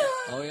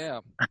 Oh yeah,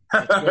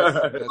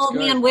 that's old good.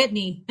 Man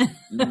Whitney.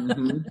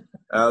 Mm-hmm.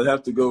 I'll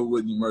have to go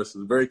Whitney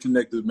Merciless. Very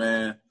connected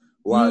man,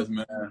 wise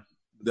man.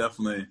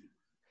 Definitely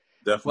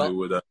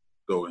would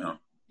go with him.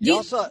 You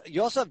also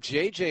have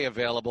JJ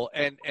available,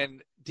 and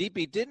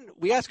DP, didn't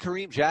we asked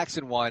Kareem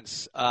Jackson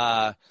once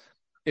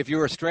if you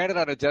were stranded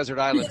on a desert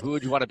island, who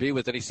would you want to be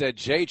with? And he said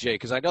JJ,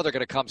 because I know they're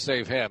going to come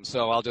save him.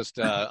 So I'll just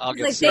I'll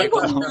get saved.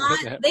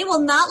 They will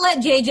not let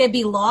JJ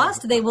be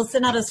lost. They will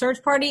send out a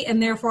search party,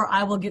 and therefore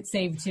I will get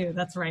saved too.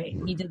 That's right.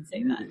 He did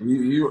say that.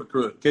 You were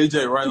correct.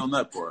 KJ right on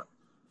that part.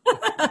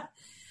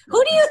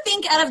 Who do you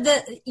think out of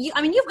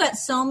you've got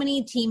so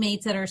many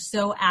teammates that are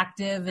so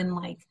active in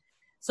like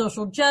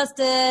social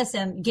justice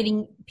and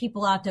getting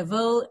people out to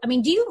vote. I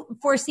mean, do you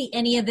foresee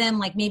any of them,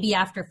 like maybe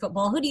after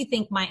football, who do you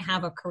think might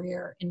have a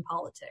career in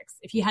politics,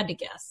 if you had to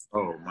guess?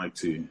 Oh, Mike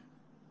T.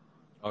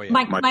 Oh, yeah.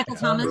 Michael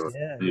Thomas?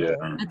 Yeah.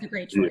 That's a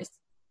great choice.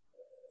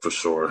 Yeah, for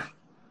sure.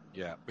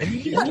 Yeah. Have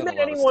you met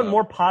anyone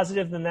more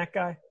positive than that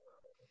guy?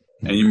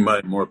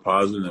 Anybody more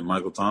positive than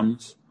Michael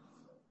Thomas?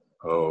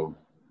 Oh,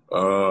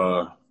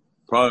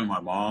 probably my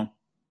mom.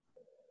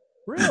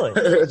 Really?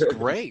 That's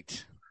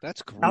great.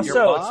 That's great. How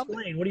so?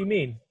 Explain. What do you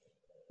mean?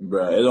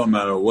 Bruh, it don't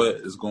matter what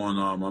is going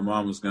on. My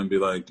mom is going to be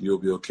like, you'll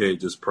be okay.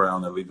 Just pray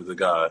on and leave it to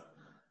God.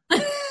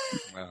 It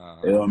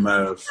don't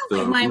matter.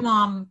 Like my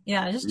mom.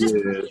 Yeah, just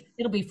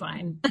it'll be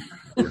fine.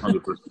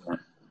 100%.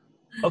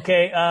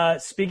 Okay,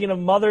 speaking of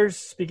mothers,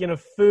 speaking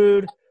of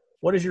food,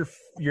 what is your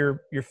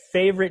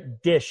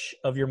favorite dish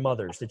of your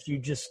mother's that you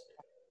just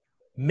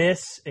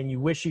miss and you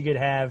wish you could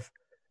have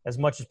as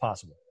much as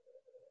possible?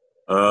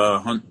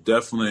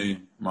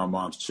 Definitely my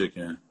mom's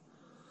chicken.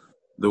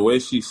 The way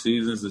she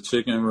seasons the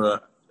chicken.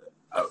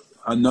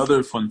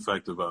 Another fun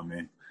fact about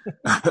me.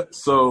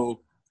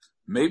 So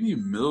maybe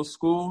middle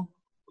school,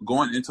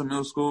 going into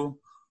middle school.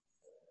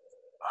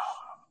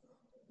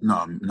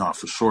 No,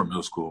 for sure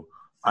middle school.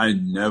 I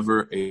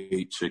never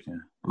ate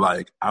chicken.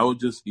 Like I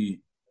would just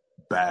eat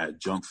bad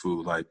junk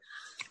food, like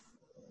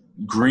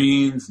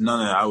greens,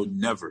 none of that. I would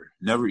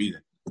never eat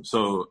it.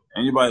 So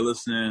anybody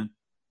listening,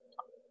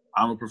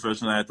 I'm a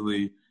professional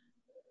athlete.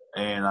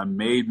 And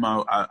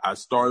I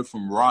started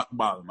from rock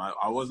bottom.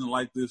 I wasn't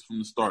like this from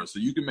the start. So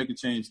you can make a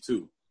change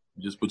too.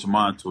 You just put your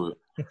mind to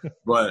it.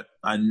 But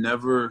I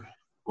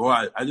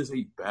just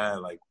ate bad,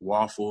 like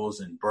waffles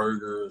and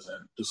burgers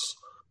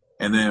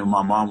and then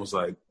my mom was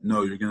like,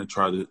 no, you're going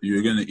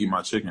to eat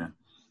my chicken.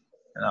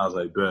 And I was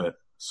like, bet.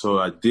 So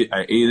I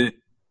ate it,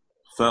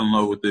 fell in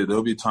love with it.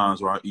 There'll be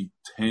times where I eat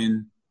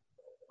 10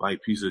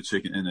 pieces of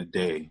chicken in a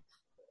day.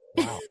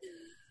 Wow.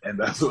 And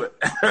that's what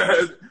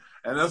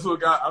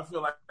got, I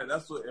feel like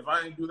that's what, if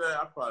I didn't do that,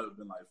 I'd probably have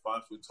been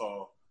 5 foot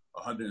tall,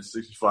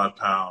 165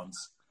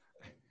 pounds.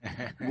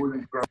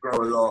 Wouldn't grow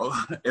at all,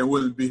 and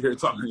wouldn't be here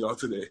talking to y'all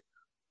today.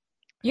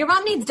 Your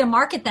mom needs to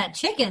market that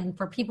chicken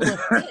for people with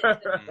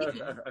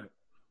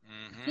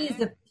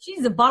kids. She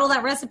needs to bottle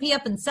that recipe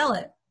up and sell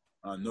it.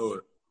 I know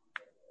it.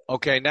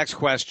 Okay, next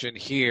question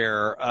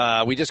here.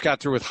 We just got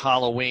through with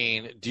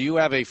Halloween. Do you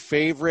have a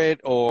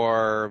favorite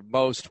or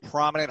most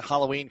prominent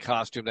Halloween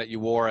costume that you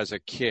wore as a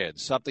kid?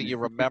 Something you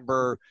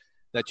remember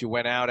that you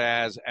went out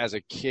as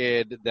a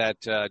kid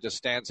that just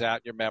stands out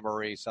in your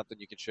memory, something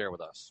you can share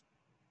with us?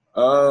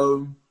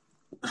 I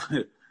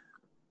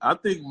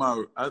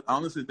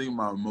honestly think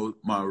my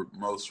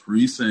most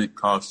recent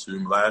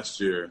costume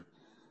last year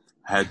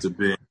had to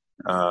be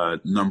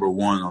number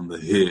one on the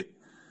hit.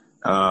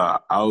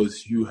 I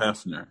was Hugh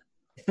Hefner.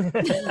 You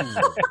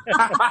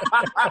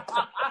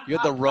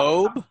had the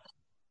robe?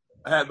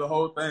 I had the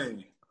whole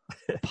thing.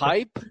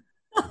 Pipe?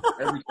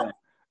 Everything.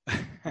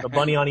 The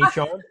bunny on each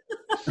arm?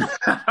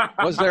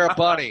 Was there a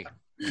bunny?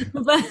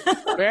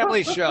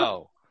 Family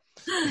show.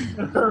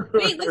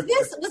 Wait, was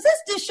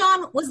this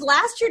Deshaun? Was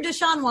last year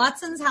Deshaun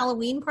Watson's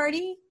Halloween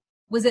party?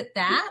 Was it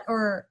that,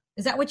 or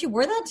is that what you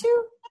wore that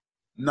to?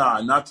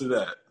 Nah, not to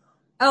that.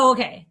 Oh,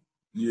 okay.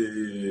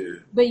 Yeah.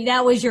 But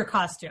that was your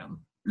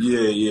costume.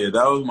 Yeah.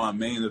 That was my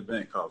main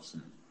event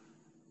costume.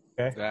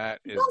 Okay. That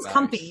is sounds nice.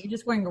 comfy. You're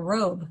just wearing a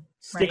robe.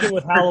 Sticking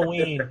with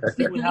Halloween.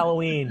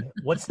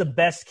 What's the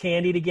best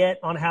candy to get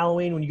on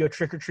Halloween when you go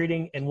trick or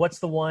treating? And what's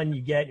the one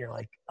you get and you're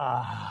like,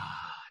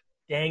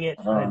 dang it.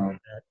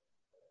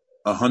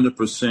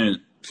 100%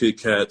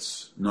 Kit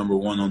Kat's number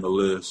one on the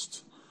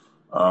list.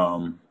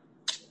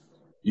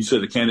 You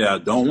said the candy I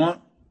don't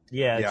want?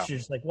 Yeah, it's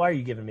just like, why are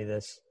you giving me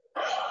this?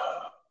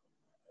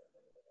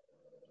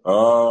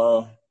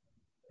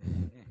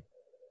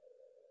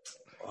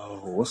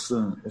 What's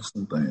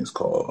the thing it's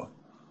called?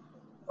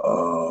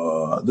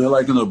 They're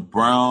like in a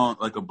brown,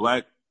 like a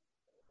black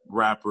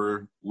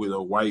wrapper with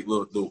a white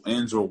look. The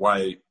ends are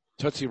white.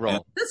 Tootsie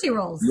Roll. Tootsie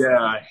Rolls. Yeah,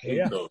 I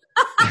hate those.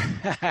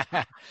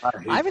 I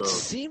haven't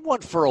seen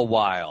one for a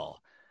while.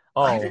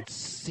 Oh, I haven't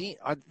seen.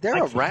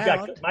 They're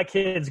around. My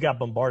kids got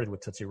bombarded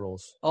with Tootsie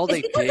Rolls. Oh,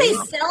 it's because they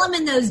sell them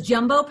in those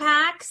jumbo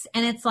packs,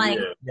 and it's like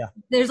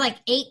there's like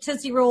 8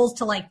 Tootsie Rolls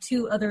to like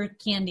 2 other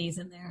candies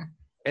in there.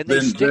 And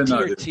they stick to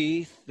your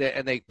teeth,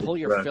 and they pull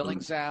your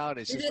fillings out.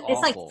 It's just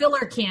awful. Like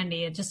filler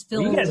candy. It just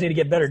fills. You guys need to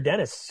get better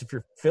dentists if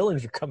your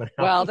fillings are coming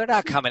out. Well, they're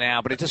not coming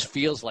out, but it just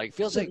feels like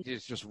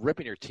it's just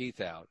ripping your teeth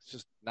out. It's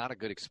just not a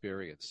good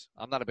experience.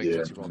 I'm not a big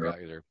Tootsie Roll guy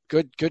either.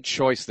 Good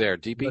choice there,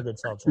 DP.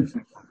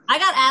 I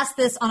got asked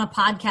this on a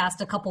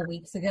podcast a couple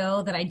weeks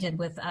ago that I did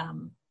with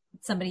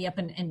somebody up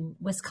in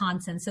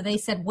Wisconsin. So they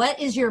said, "What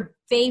is your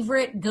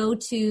favorite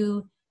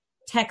go-to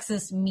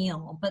Texas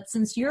meal?" But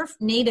since you're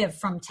native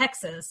from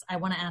Texas, I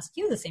want to ask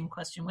you the same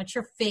question. What's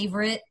your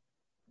favorite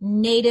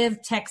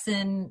native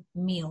Texan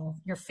meal?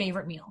 Your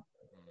favorite meal?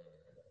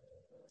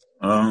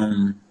 I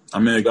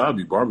mean, it gotta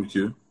be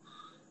barbecue.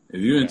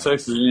 If you're in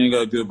Texas and you ain't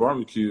got good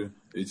barbecue,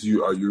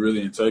 are you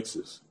really in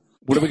Texas?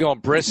 What are we going?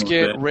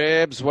 Brisket,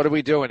 ribs? What are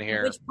we doing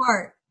here? Which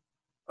part?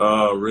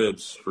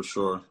 Ribs for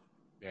sure.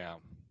 Yeah.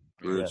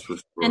 Ribs for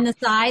sure. And the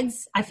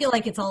sides? I feel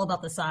like it's all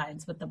about the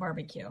sides with the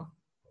barbecue.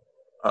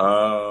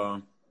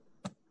 Always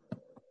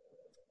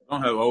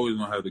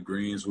gonna have the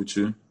greens with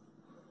you.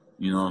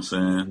 You know what I'm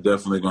saying?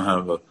 Definitely gonna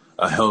have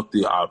a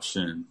healthy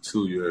option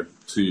to your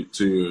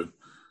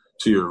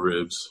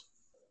ribs.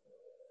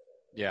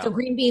 Yeah. So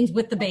green beans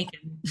with the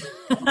bacon.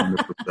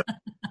 100%.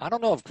 I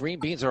don't know if green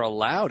beans are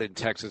allowed in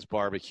Texas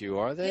barbecue,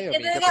 are they?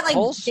 They got like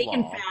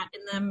bacon fat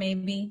in them,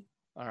 maybe.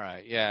 All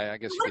right. Yeah, I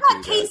guess. What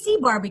about KC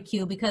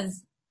barbecue?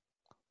 Because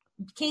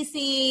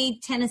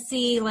KC,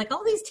 Tennessee, like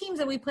all these teams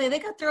that we play, they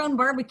got their own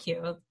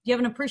barbecue. Do you have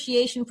an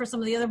appreciation for some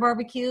of the other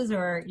barbecues,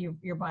 or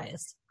you're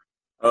biased?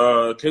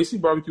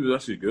 KC barbecue was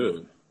actually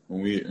good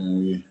when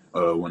we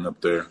went up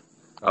there.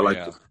 I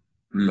liked it.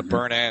 The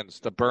burn ends.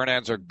 The burn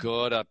ends are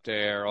good up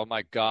there. Oh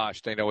my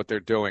gosh, they know what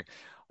they're doing.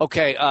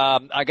 Okay,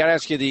 I got to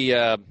ask you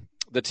the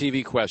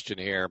TV question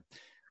here.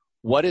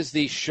 What is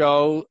the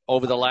show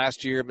over the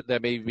last year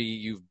that maybe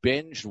you've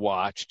binge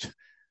watched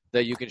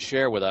that you can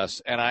share with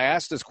us? And I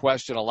ask this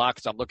question a lot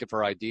because I'm looking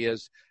for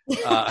ideas.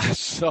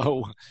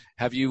 So,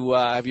 have you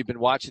been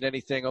watching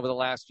anything over the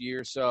last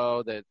year or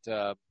so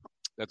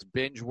that's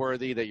binge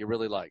worthy that you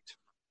really liked?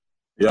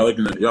 Y'all are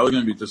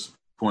gonna be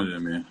disappointed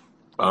in me.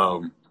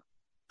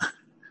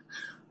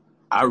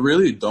 I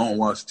really don't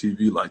watch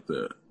TV like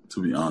that,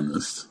 to be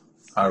honest.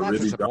 I'm not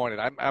disappointed.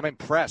 I'm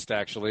impressed,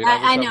 actually.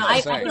 I know.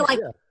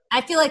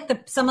 I feel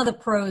like some of the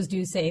pros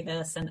do say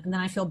this, and then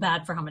I feel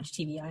bad for how much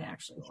TV I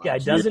actually watch. Yeah,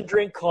 he doesn't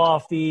drink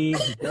coffee.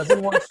 He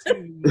doesn't watch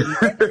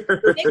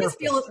TV. Make us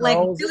feel like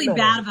really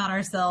bad about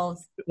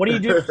ourselves. What do you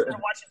do when you're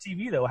watching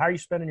TV, though? How are you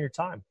spending your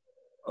time?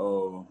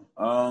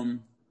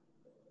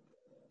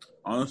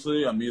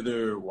 Honestly, I'm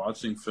either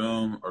watching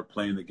film or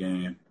playing the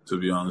game, to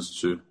be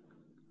honest with you.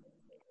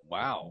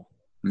 Wow.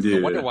 Yeah.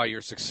 No wonder why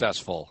you're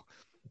successful.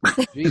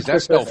 Jeez,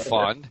 that's no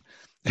fun.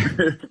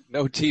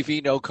 No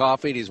TV, no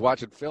coffee, and he's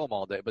watching film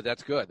all day. But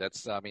that's good.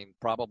 That's,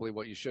 probably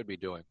what you should be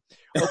doing.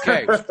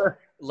 Okay,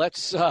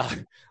 let's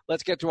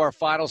get to our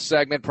final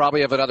segment.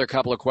 Probably have another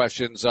couple of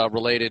questions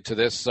related to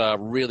this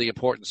really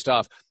important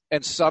stuff.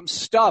 And some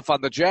stuff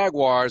on the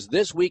Jaguars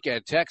this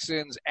weekend.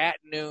 Texans at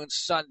noon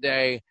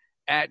Sunday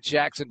at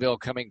Jacksonville,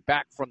 coming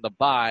back from the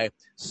bye.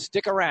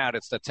 Stick around.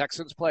 It's the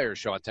Texans Players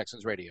Show on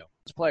Texans Radio.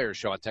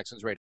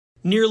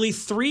 Nearly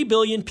 3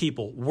 billion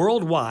people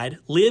worldwide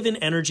live in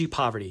energy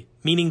poverty,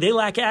 meaning they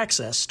lack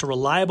access to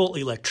reliable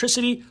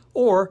electricity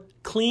or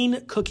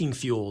clean cooking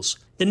fuels.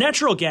 The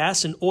natural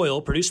gas and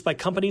oil produced by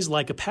companies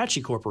like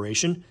Apache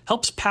Corporation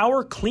helps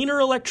power cleaner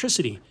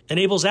electricity,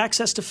 enables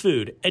access to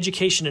food,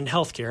 education, and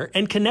healthcare,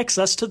 and connects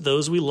us to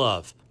those we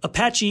love.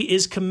 Apache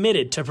is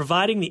committed to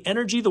providing the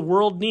energy the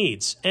world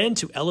needs and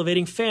to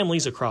elevating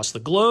families across the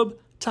globe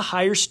to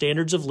higher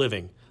standards of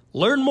living.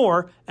 Learn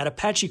more at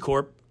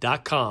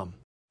apachecorp.com.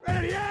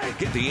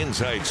 Get the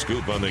inside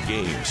scoop on the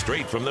game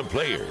straight from the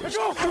players.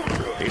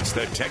 It's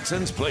the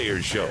Texans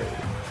Players Show.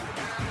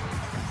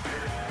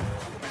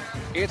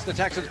 It's the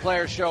Texans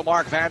Players Show.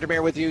 Mark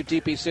Vandermeer with you,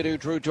 DP Sidhu,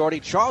 Drew Doherty,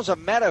 Charles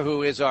Ometa,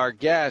 who is our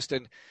guest.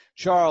 And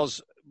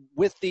Charles,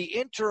 with the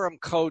interim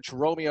coach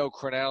Romeo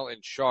Crennel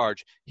in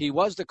charge, he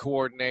was the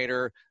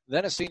coordinator,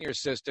 then a senior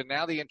assistant,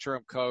 now the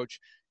interim coach.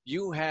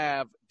 You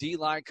have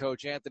D-line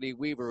coach Anthony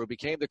Weaver, who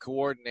became the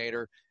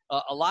coordinator.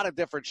 A lot of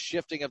different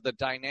shifting of the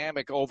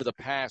dynamic over the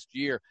past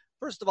year.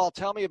 First of all,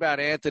 tell me about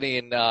Anthony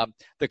and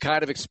the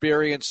kind of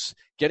experience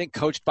getting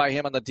coached by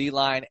him on the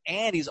D-line,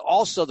 and he's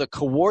also the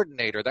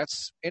coordinator.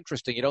 That's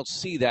interesting. You don't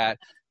see that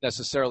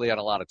necessarily on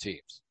a lot of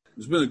teams.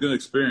 It's been a good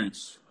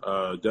experience.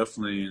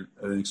 Definitely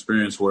an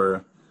experience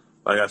where,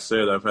 like I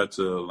said, I've had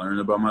to learn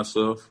about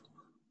myself,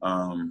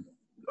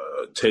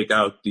 take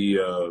out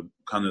the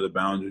kind of the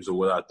boundaries of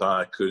what I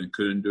thought I could and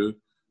couldn't do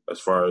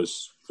as far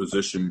as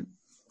position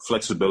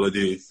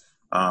flexibility,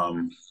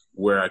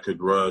 where I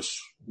could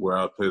rush, where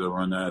I'll play the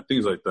run at,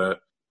 things like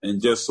that.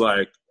 And just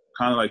kind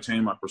of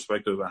change my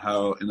perspective on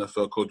how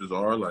NFL coaches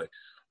are. I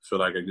feel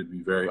like I could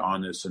be very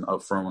honest and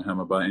upfront with him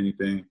about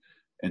anything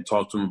and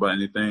talk to him about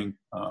anything.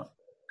 Kind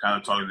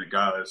of talking to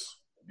guys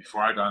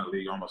before I got in the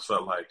league, I almost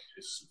felt like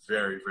it's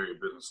very, very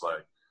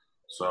business-like.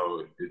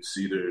 So it's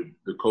either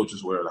the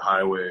coaches wear the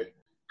highway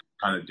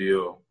kind of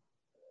deal,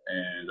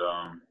 and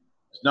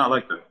it's not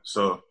like that.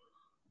 So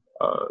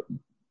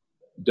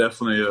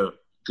definitely a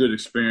good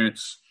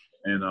experience,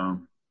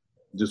 and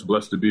just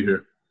blessed to be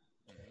here.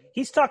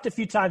 He's talked a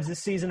few times this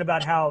season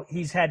about how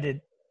he's had to,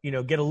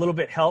 get a little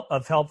bit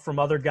of help from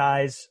other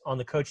guys on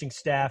the coaching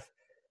staff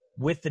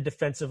with the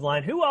defensive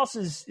line. Who else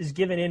is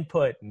giving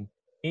input and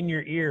in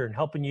your ear and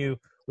helping you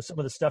with some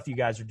of the stuff you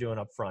guys are doing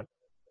up front?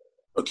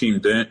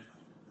 Akeem Dent.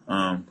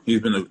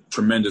 He's been a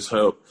tremendous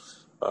help.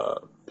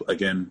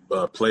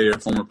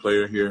 Former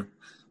player here.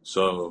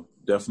 So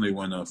definitely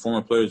when a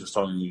former player is just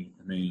talking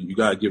to you, you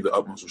got to give the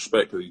utmost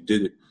respect because he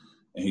did it.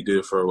 And he did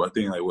it for,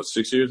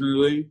 6 years in the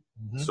league?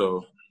 Mm-hmm.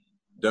 So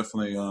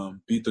definitely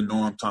beat the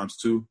norm times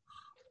two.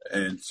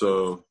 And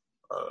so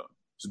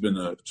it's been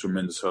a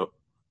tremendous help.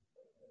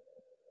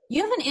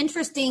 You have an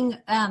interesting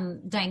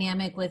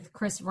dynamic with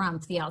Chris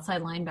Rumph, the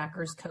outside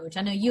linebackers coach.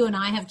 I know you and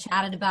I have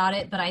chatted about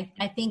it, but I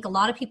think a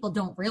lot of people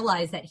don't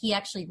realize that he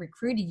actually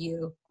recruited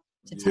you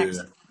to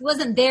Texas. He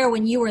wasn't there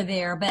when you were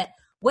there, but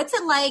what's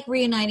it like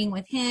reuniting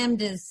with him?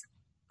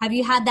 Have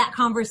you had that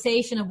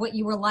conversation of what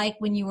you were like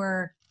when you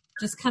were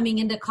just coming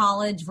into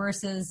college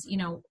versus,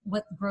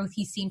 what growth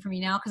he's seen from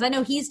you now? Because I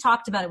know he's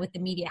talked about it with the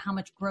media, how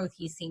much growth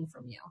he's seen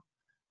from you.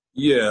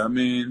 Yeah,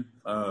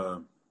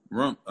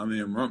 Rump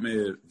made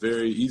it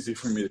very easy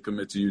for me to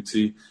commit to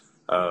UT.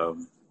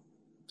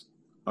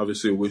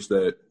 Obviously, I wish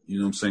that,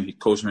 he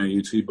coached me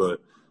at UT,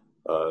 but,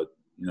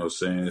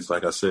 it's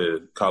like I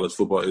said, college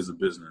football is a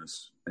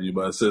business.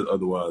 Anybody that says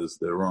otherwise,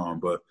 they're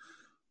wrong. But,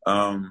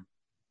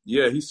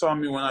 he saw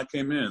me when I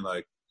came in.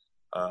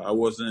 I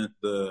wasn't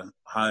the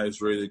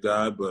highest rated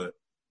guy, but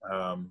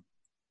I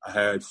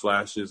had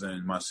flashes,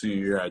 and my senior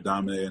year I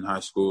dominated in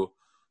high school.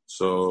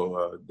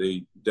 So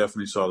they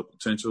definitely saw the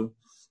potential.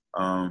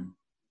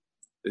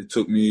 It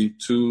took me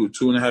two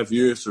and a half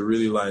years to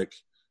really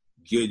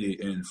get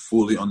it and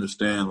fully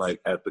understand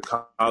at the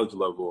college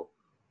level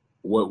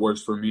what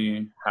works for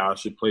me, how I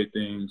should play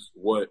things,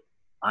 what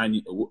I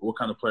need, what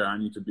kind of player I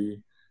need to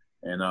be.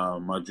 And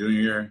my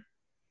junior year,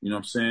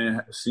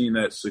 seeing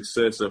that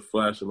success, that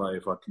flash of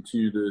if I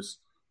continue this,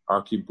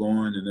 I'll keep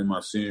going. And then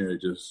my senior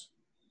year,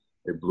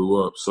 it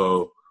blew up.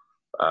 So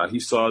he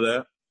saw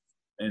that,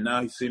 and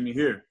now he's seen me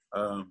here.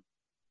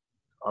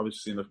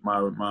 Obviously,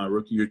 my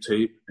rookie year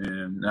tape,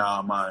 and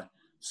now my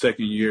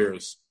second year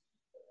is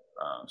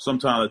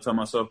sometimes I tell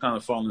myself kind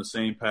of following the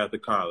same path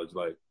of college,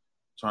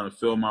 trying to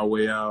feel my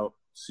way out,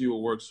 see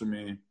what works for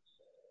me,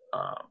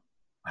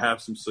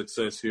 have some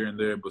success here and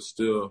there, but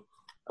still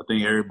I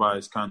think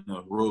everybody's kind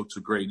of road to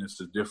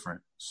greatness is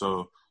different.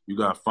 So you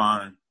got to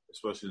find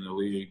especially in the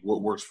league,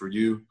 what works for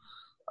you.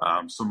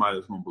 Somebody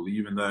that's going to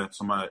believe in that,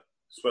 somebody,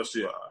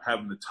 especially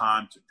having the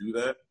time to do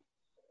that.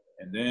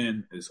 And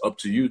then it's up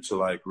to you to,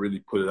 like, really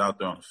put it out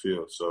there on the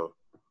field. So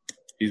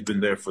he's been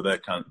there for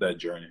that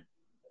journey.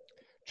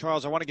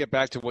 Charles, I want to get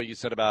back to what you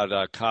said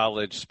about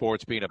college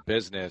sports being a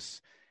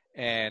business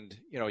and,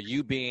 you know,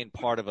 you being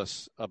part of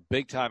a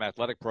big-time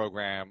athletic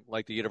program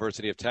like the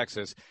University of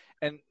Texas.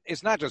 And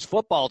it's not just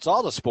football, it's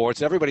all the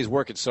sports. Everybody's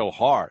working so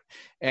hard.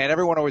 And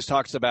everyone always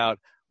talks about,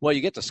 well,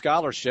 you get the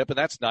scholarship, and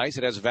that's nice.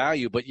 It has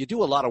value, but you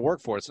do a lot of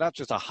work for it. It's not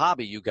just a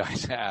hobby you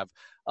guys have.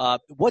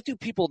 What do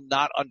people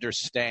not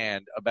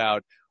understand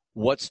about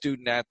what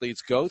student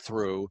athletes go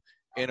through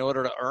in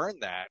order to earn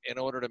that, in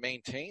order to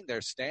maintain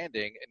their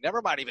standing? And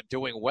never mind even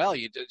doing well.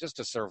 Just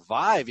to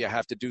survive, you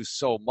have to do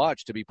so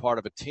much to be part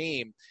of a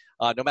team,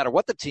 no matter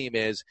what the team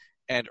is,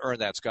 and earn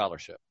that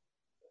scholarship.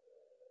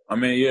 I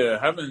mean, yeah,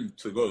 having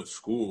to go to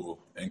school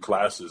and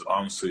classes,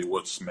 honestly,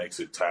 what makes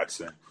it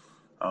taxing.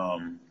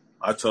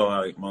 I tell,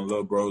 like, my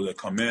little bros that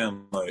come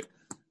in, like,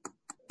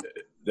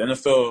 the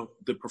NFL,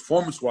 the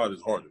performance-wise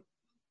is harder.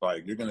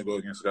 Like, you're going to go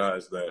against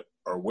guys that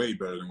are way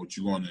better than what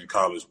you're going in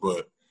college,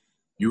 but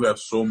you have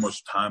so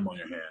much time on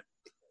your hand.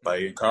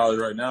 Like, in college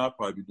right now, I'll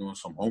probably be doing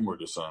some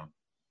homework or something.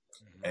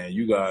 And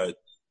you got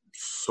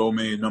so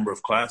many number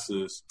of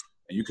classes,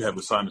 and you can have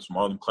assignments from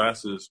all them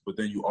classes, but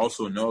then you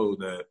also know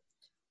that,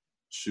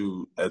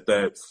 shoot, at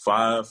that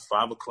 5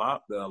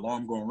 o'clock, that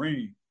alarm going to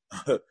ring.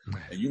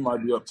 And you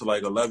might be up to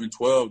like 11,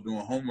 12 doing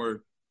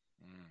homework.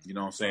 You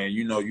know what I'm saying?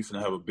 You know you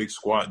finna have a big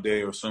squat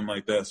day or something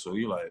like that. So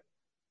you like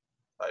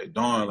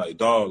dog,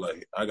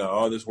 I got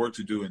all this work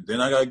to do, and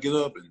then I gotta get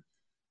up and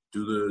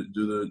do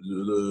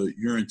the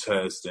urine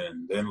test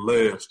and then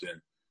lift, and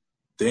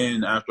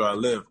then after I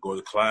lift, go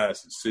to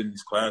class and sit in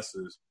these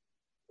classes.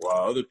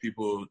 While other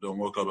people don't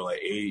wake up at like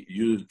 8,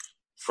 you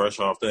fresh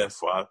off that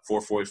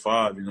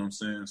 4:45. You know what I'm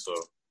saying? So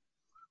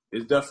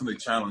it's definitely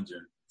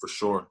challenging for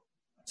sure.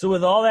 So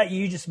with all that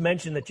you just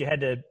mentioned that you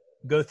had to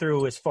go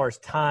through as far as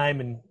time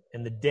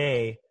and the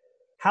day,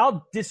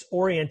 how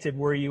disoriented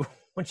were you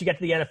once you got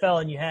to the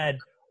NFL and you had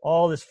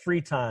all this free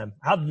time?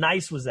 How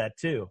nice was that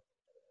too?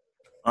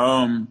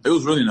 It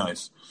was really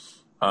nice.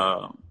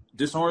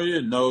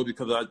 Disoriented, no,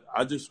 because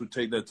I just would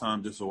take that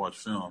time just to watch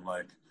film.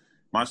 Like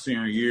my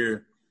senior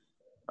year,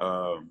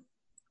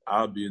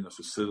 I'll be in the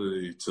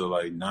facility till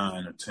like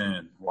 9 or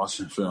 10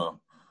 watching film.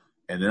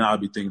 And then I'll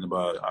be thinking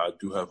about I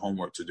do have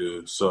homework to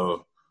do.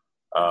 So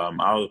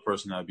I was a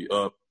person that'd be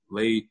up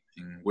late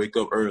and wake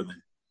up early.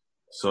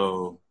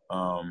 So,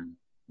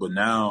 but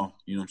now,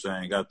 you know what I'm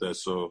saying, I got that.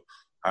 So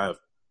I have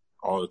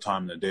all the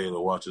time in the day to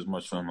watch as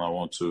much film I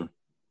want to.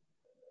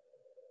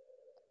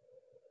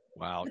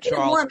 Wow. It's even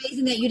more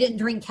amazing that you didn't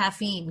drink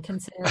caffeine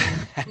considering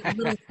the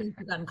little sleep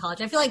you got in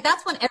college. I feel like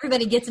that's when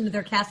everybody gets into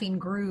their caffeine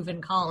groove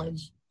in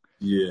college.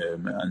 Yeah,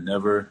 man. I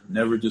never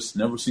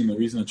seen the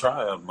reason to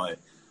try. I'm like,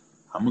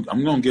 I'm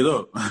going to get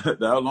up.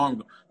 That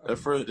alarm, at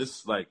first,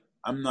 it's like,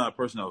 I'm not a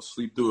person that will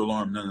sleep through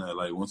alarm, none of that.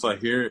 Like, once I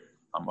hear it,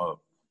 I'm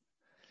up.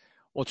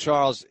 Well,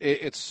 Charles,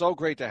 it's so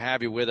great to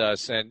have you with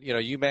us. And, you know,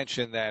 you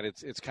mentioned that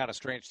it's kind of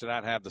strange to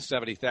not have the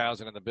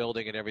 70,000 in the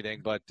building and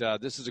everything, but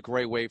this is a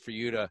great way for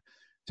you to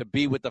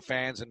be with the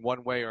fans in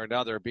one way or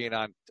another, being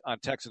on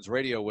Texans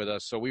radio with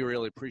us. So we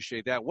really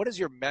appreciate that. What is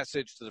your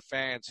message to the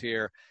fans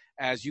here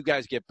as you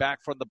guys get back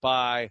from the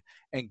bye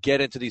and get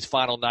into these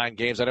final 9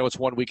 games? I know it's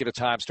 1 week at a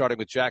time, starting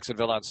with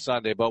Jacksonville on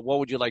Sunday, but what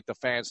would you like the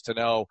fans to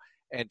know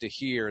and to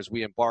hear as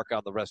we embark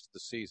on the rest of the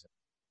season?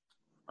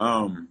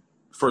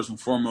 First and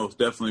foremost,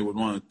 definitely would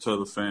want to tell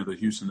the fans of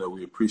Houston that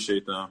we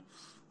appreciate them.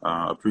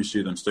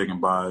 Appreciate them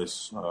sticking by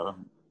us,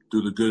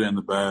 through the good and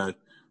the bad,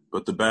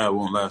 but the bad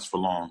won't last for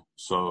long.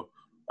 So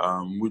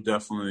we're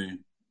definitely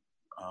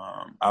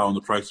out on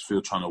the practice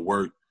field trying to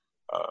work.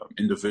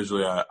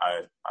 Individually,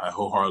 I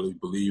wholeheartedly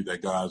believe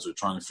that guys are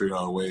trying to figure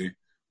out a way,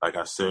 like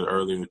I said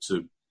earlier,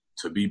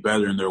 to be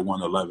better in their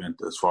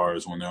 1/11th as far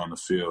as when they're on the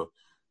field.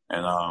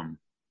 And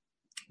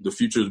the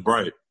future is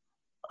bright.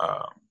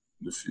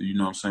 You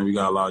know what I'm saying? We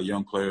got a lot of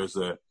young players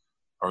that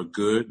are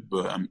good,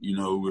 but, you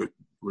know,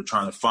 we're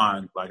trying to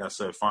find, like I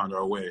said, find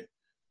our way.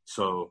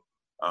 So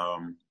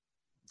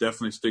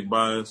definitely stick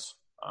by us.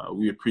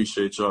 We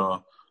appreciate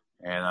y'all.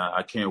 And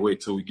I can't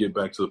wait till we get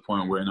back to the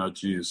point where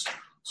NRG is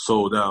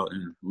sold out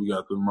and we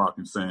got the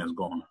rocking fans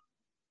going.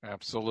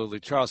 Absolutely.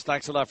 Charles,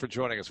 thanks a lot for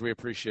joining us. We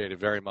appreciate it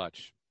very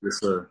much. Yes,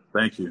 sir.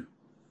 Thank you.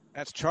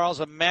 That's Charles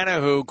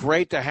Omenihu.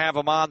 Great to have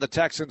him on the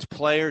Texans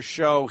Players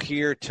Show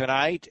here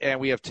tonight.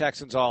 And we have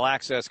Texans All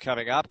Access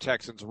coming up,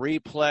 Texans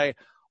Replay,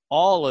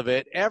 all of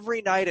it.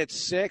 Every night at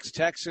 6,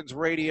 Texans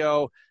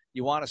Radio.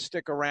 You want to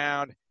stick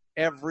around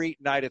every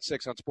night at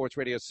 6 on Sports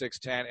Radio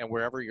 610 and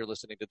wherever you're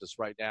listening to this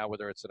right now,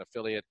 whether it's an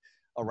affiliate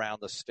around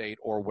the state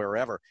or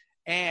wherever.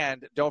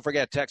 And don't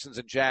forget, Texans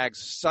and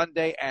Jags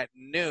Sunday at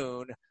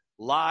noon,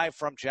 live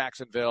from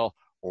Jacksonville,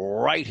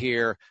 right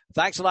here.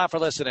 Thanks a lot for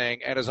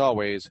listening, and as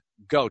always,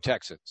 go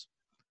Texans.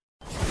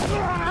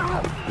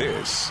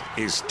 This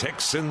is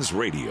Texans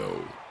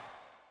Radio.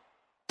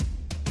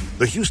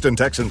 The Houston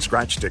Texans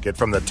scratch ticket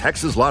from the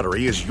Texas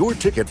Lottery is your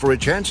ticket for a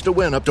chance to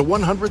win up to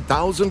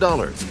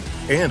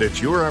 $100,000. And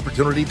it's your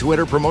opportunity to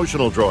enter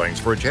promotional drawings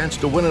for a chance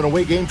to win an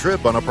away game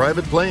trip on a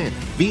private plane,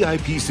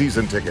 VIP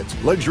season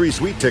tickets, luxury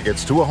suite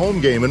tickets to a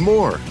home game, and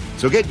more.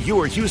 So get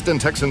your Houston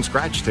Texans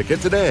scratch ticket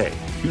today.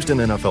 Houston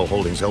NFL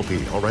Holdings,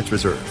 LP. All rights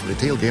reserved. For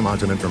detailed game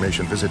odds and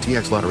information, visit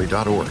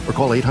txlottery.org or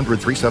call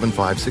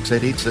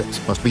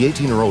 800-375-6886. Must be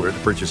 18 or older to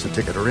purchase a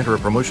ticket or enter a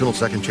promotional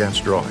second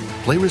chance drawing.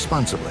 Play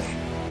responsibly.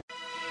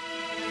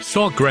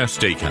 Saltgrass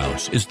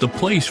Steakhouse is the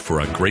place for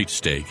a great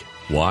steak.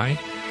 Why?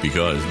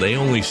 Because they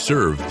only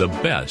serve the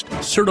best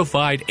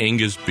certified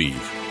Angus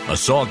beef. A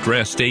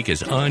Saltgrass steak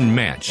is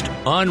unmatched,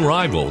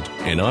 unrivaled,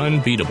 and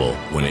unbeatable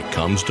when it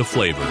comes to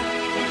flavor.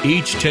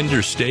 Each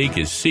tender steak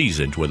is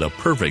seasoned with a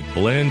perfect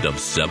blend of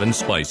 7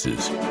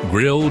 spices,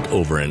 grilled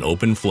over an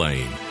open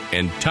flame,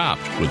 and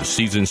topped with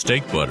seasoned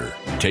steak butter.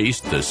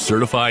 Taste the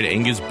certified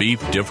Angus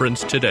beef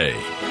difference today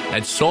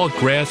at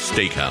Saltgrass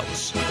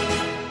Steakhouse.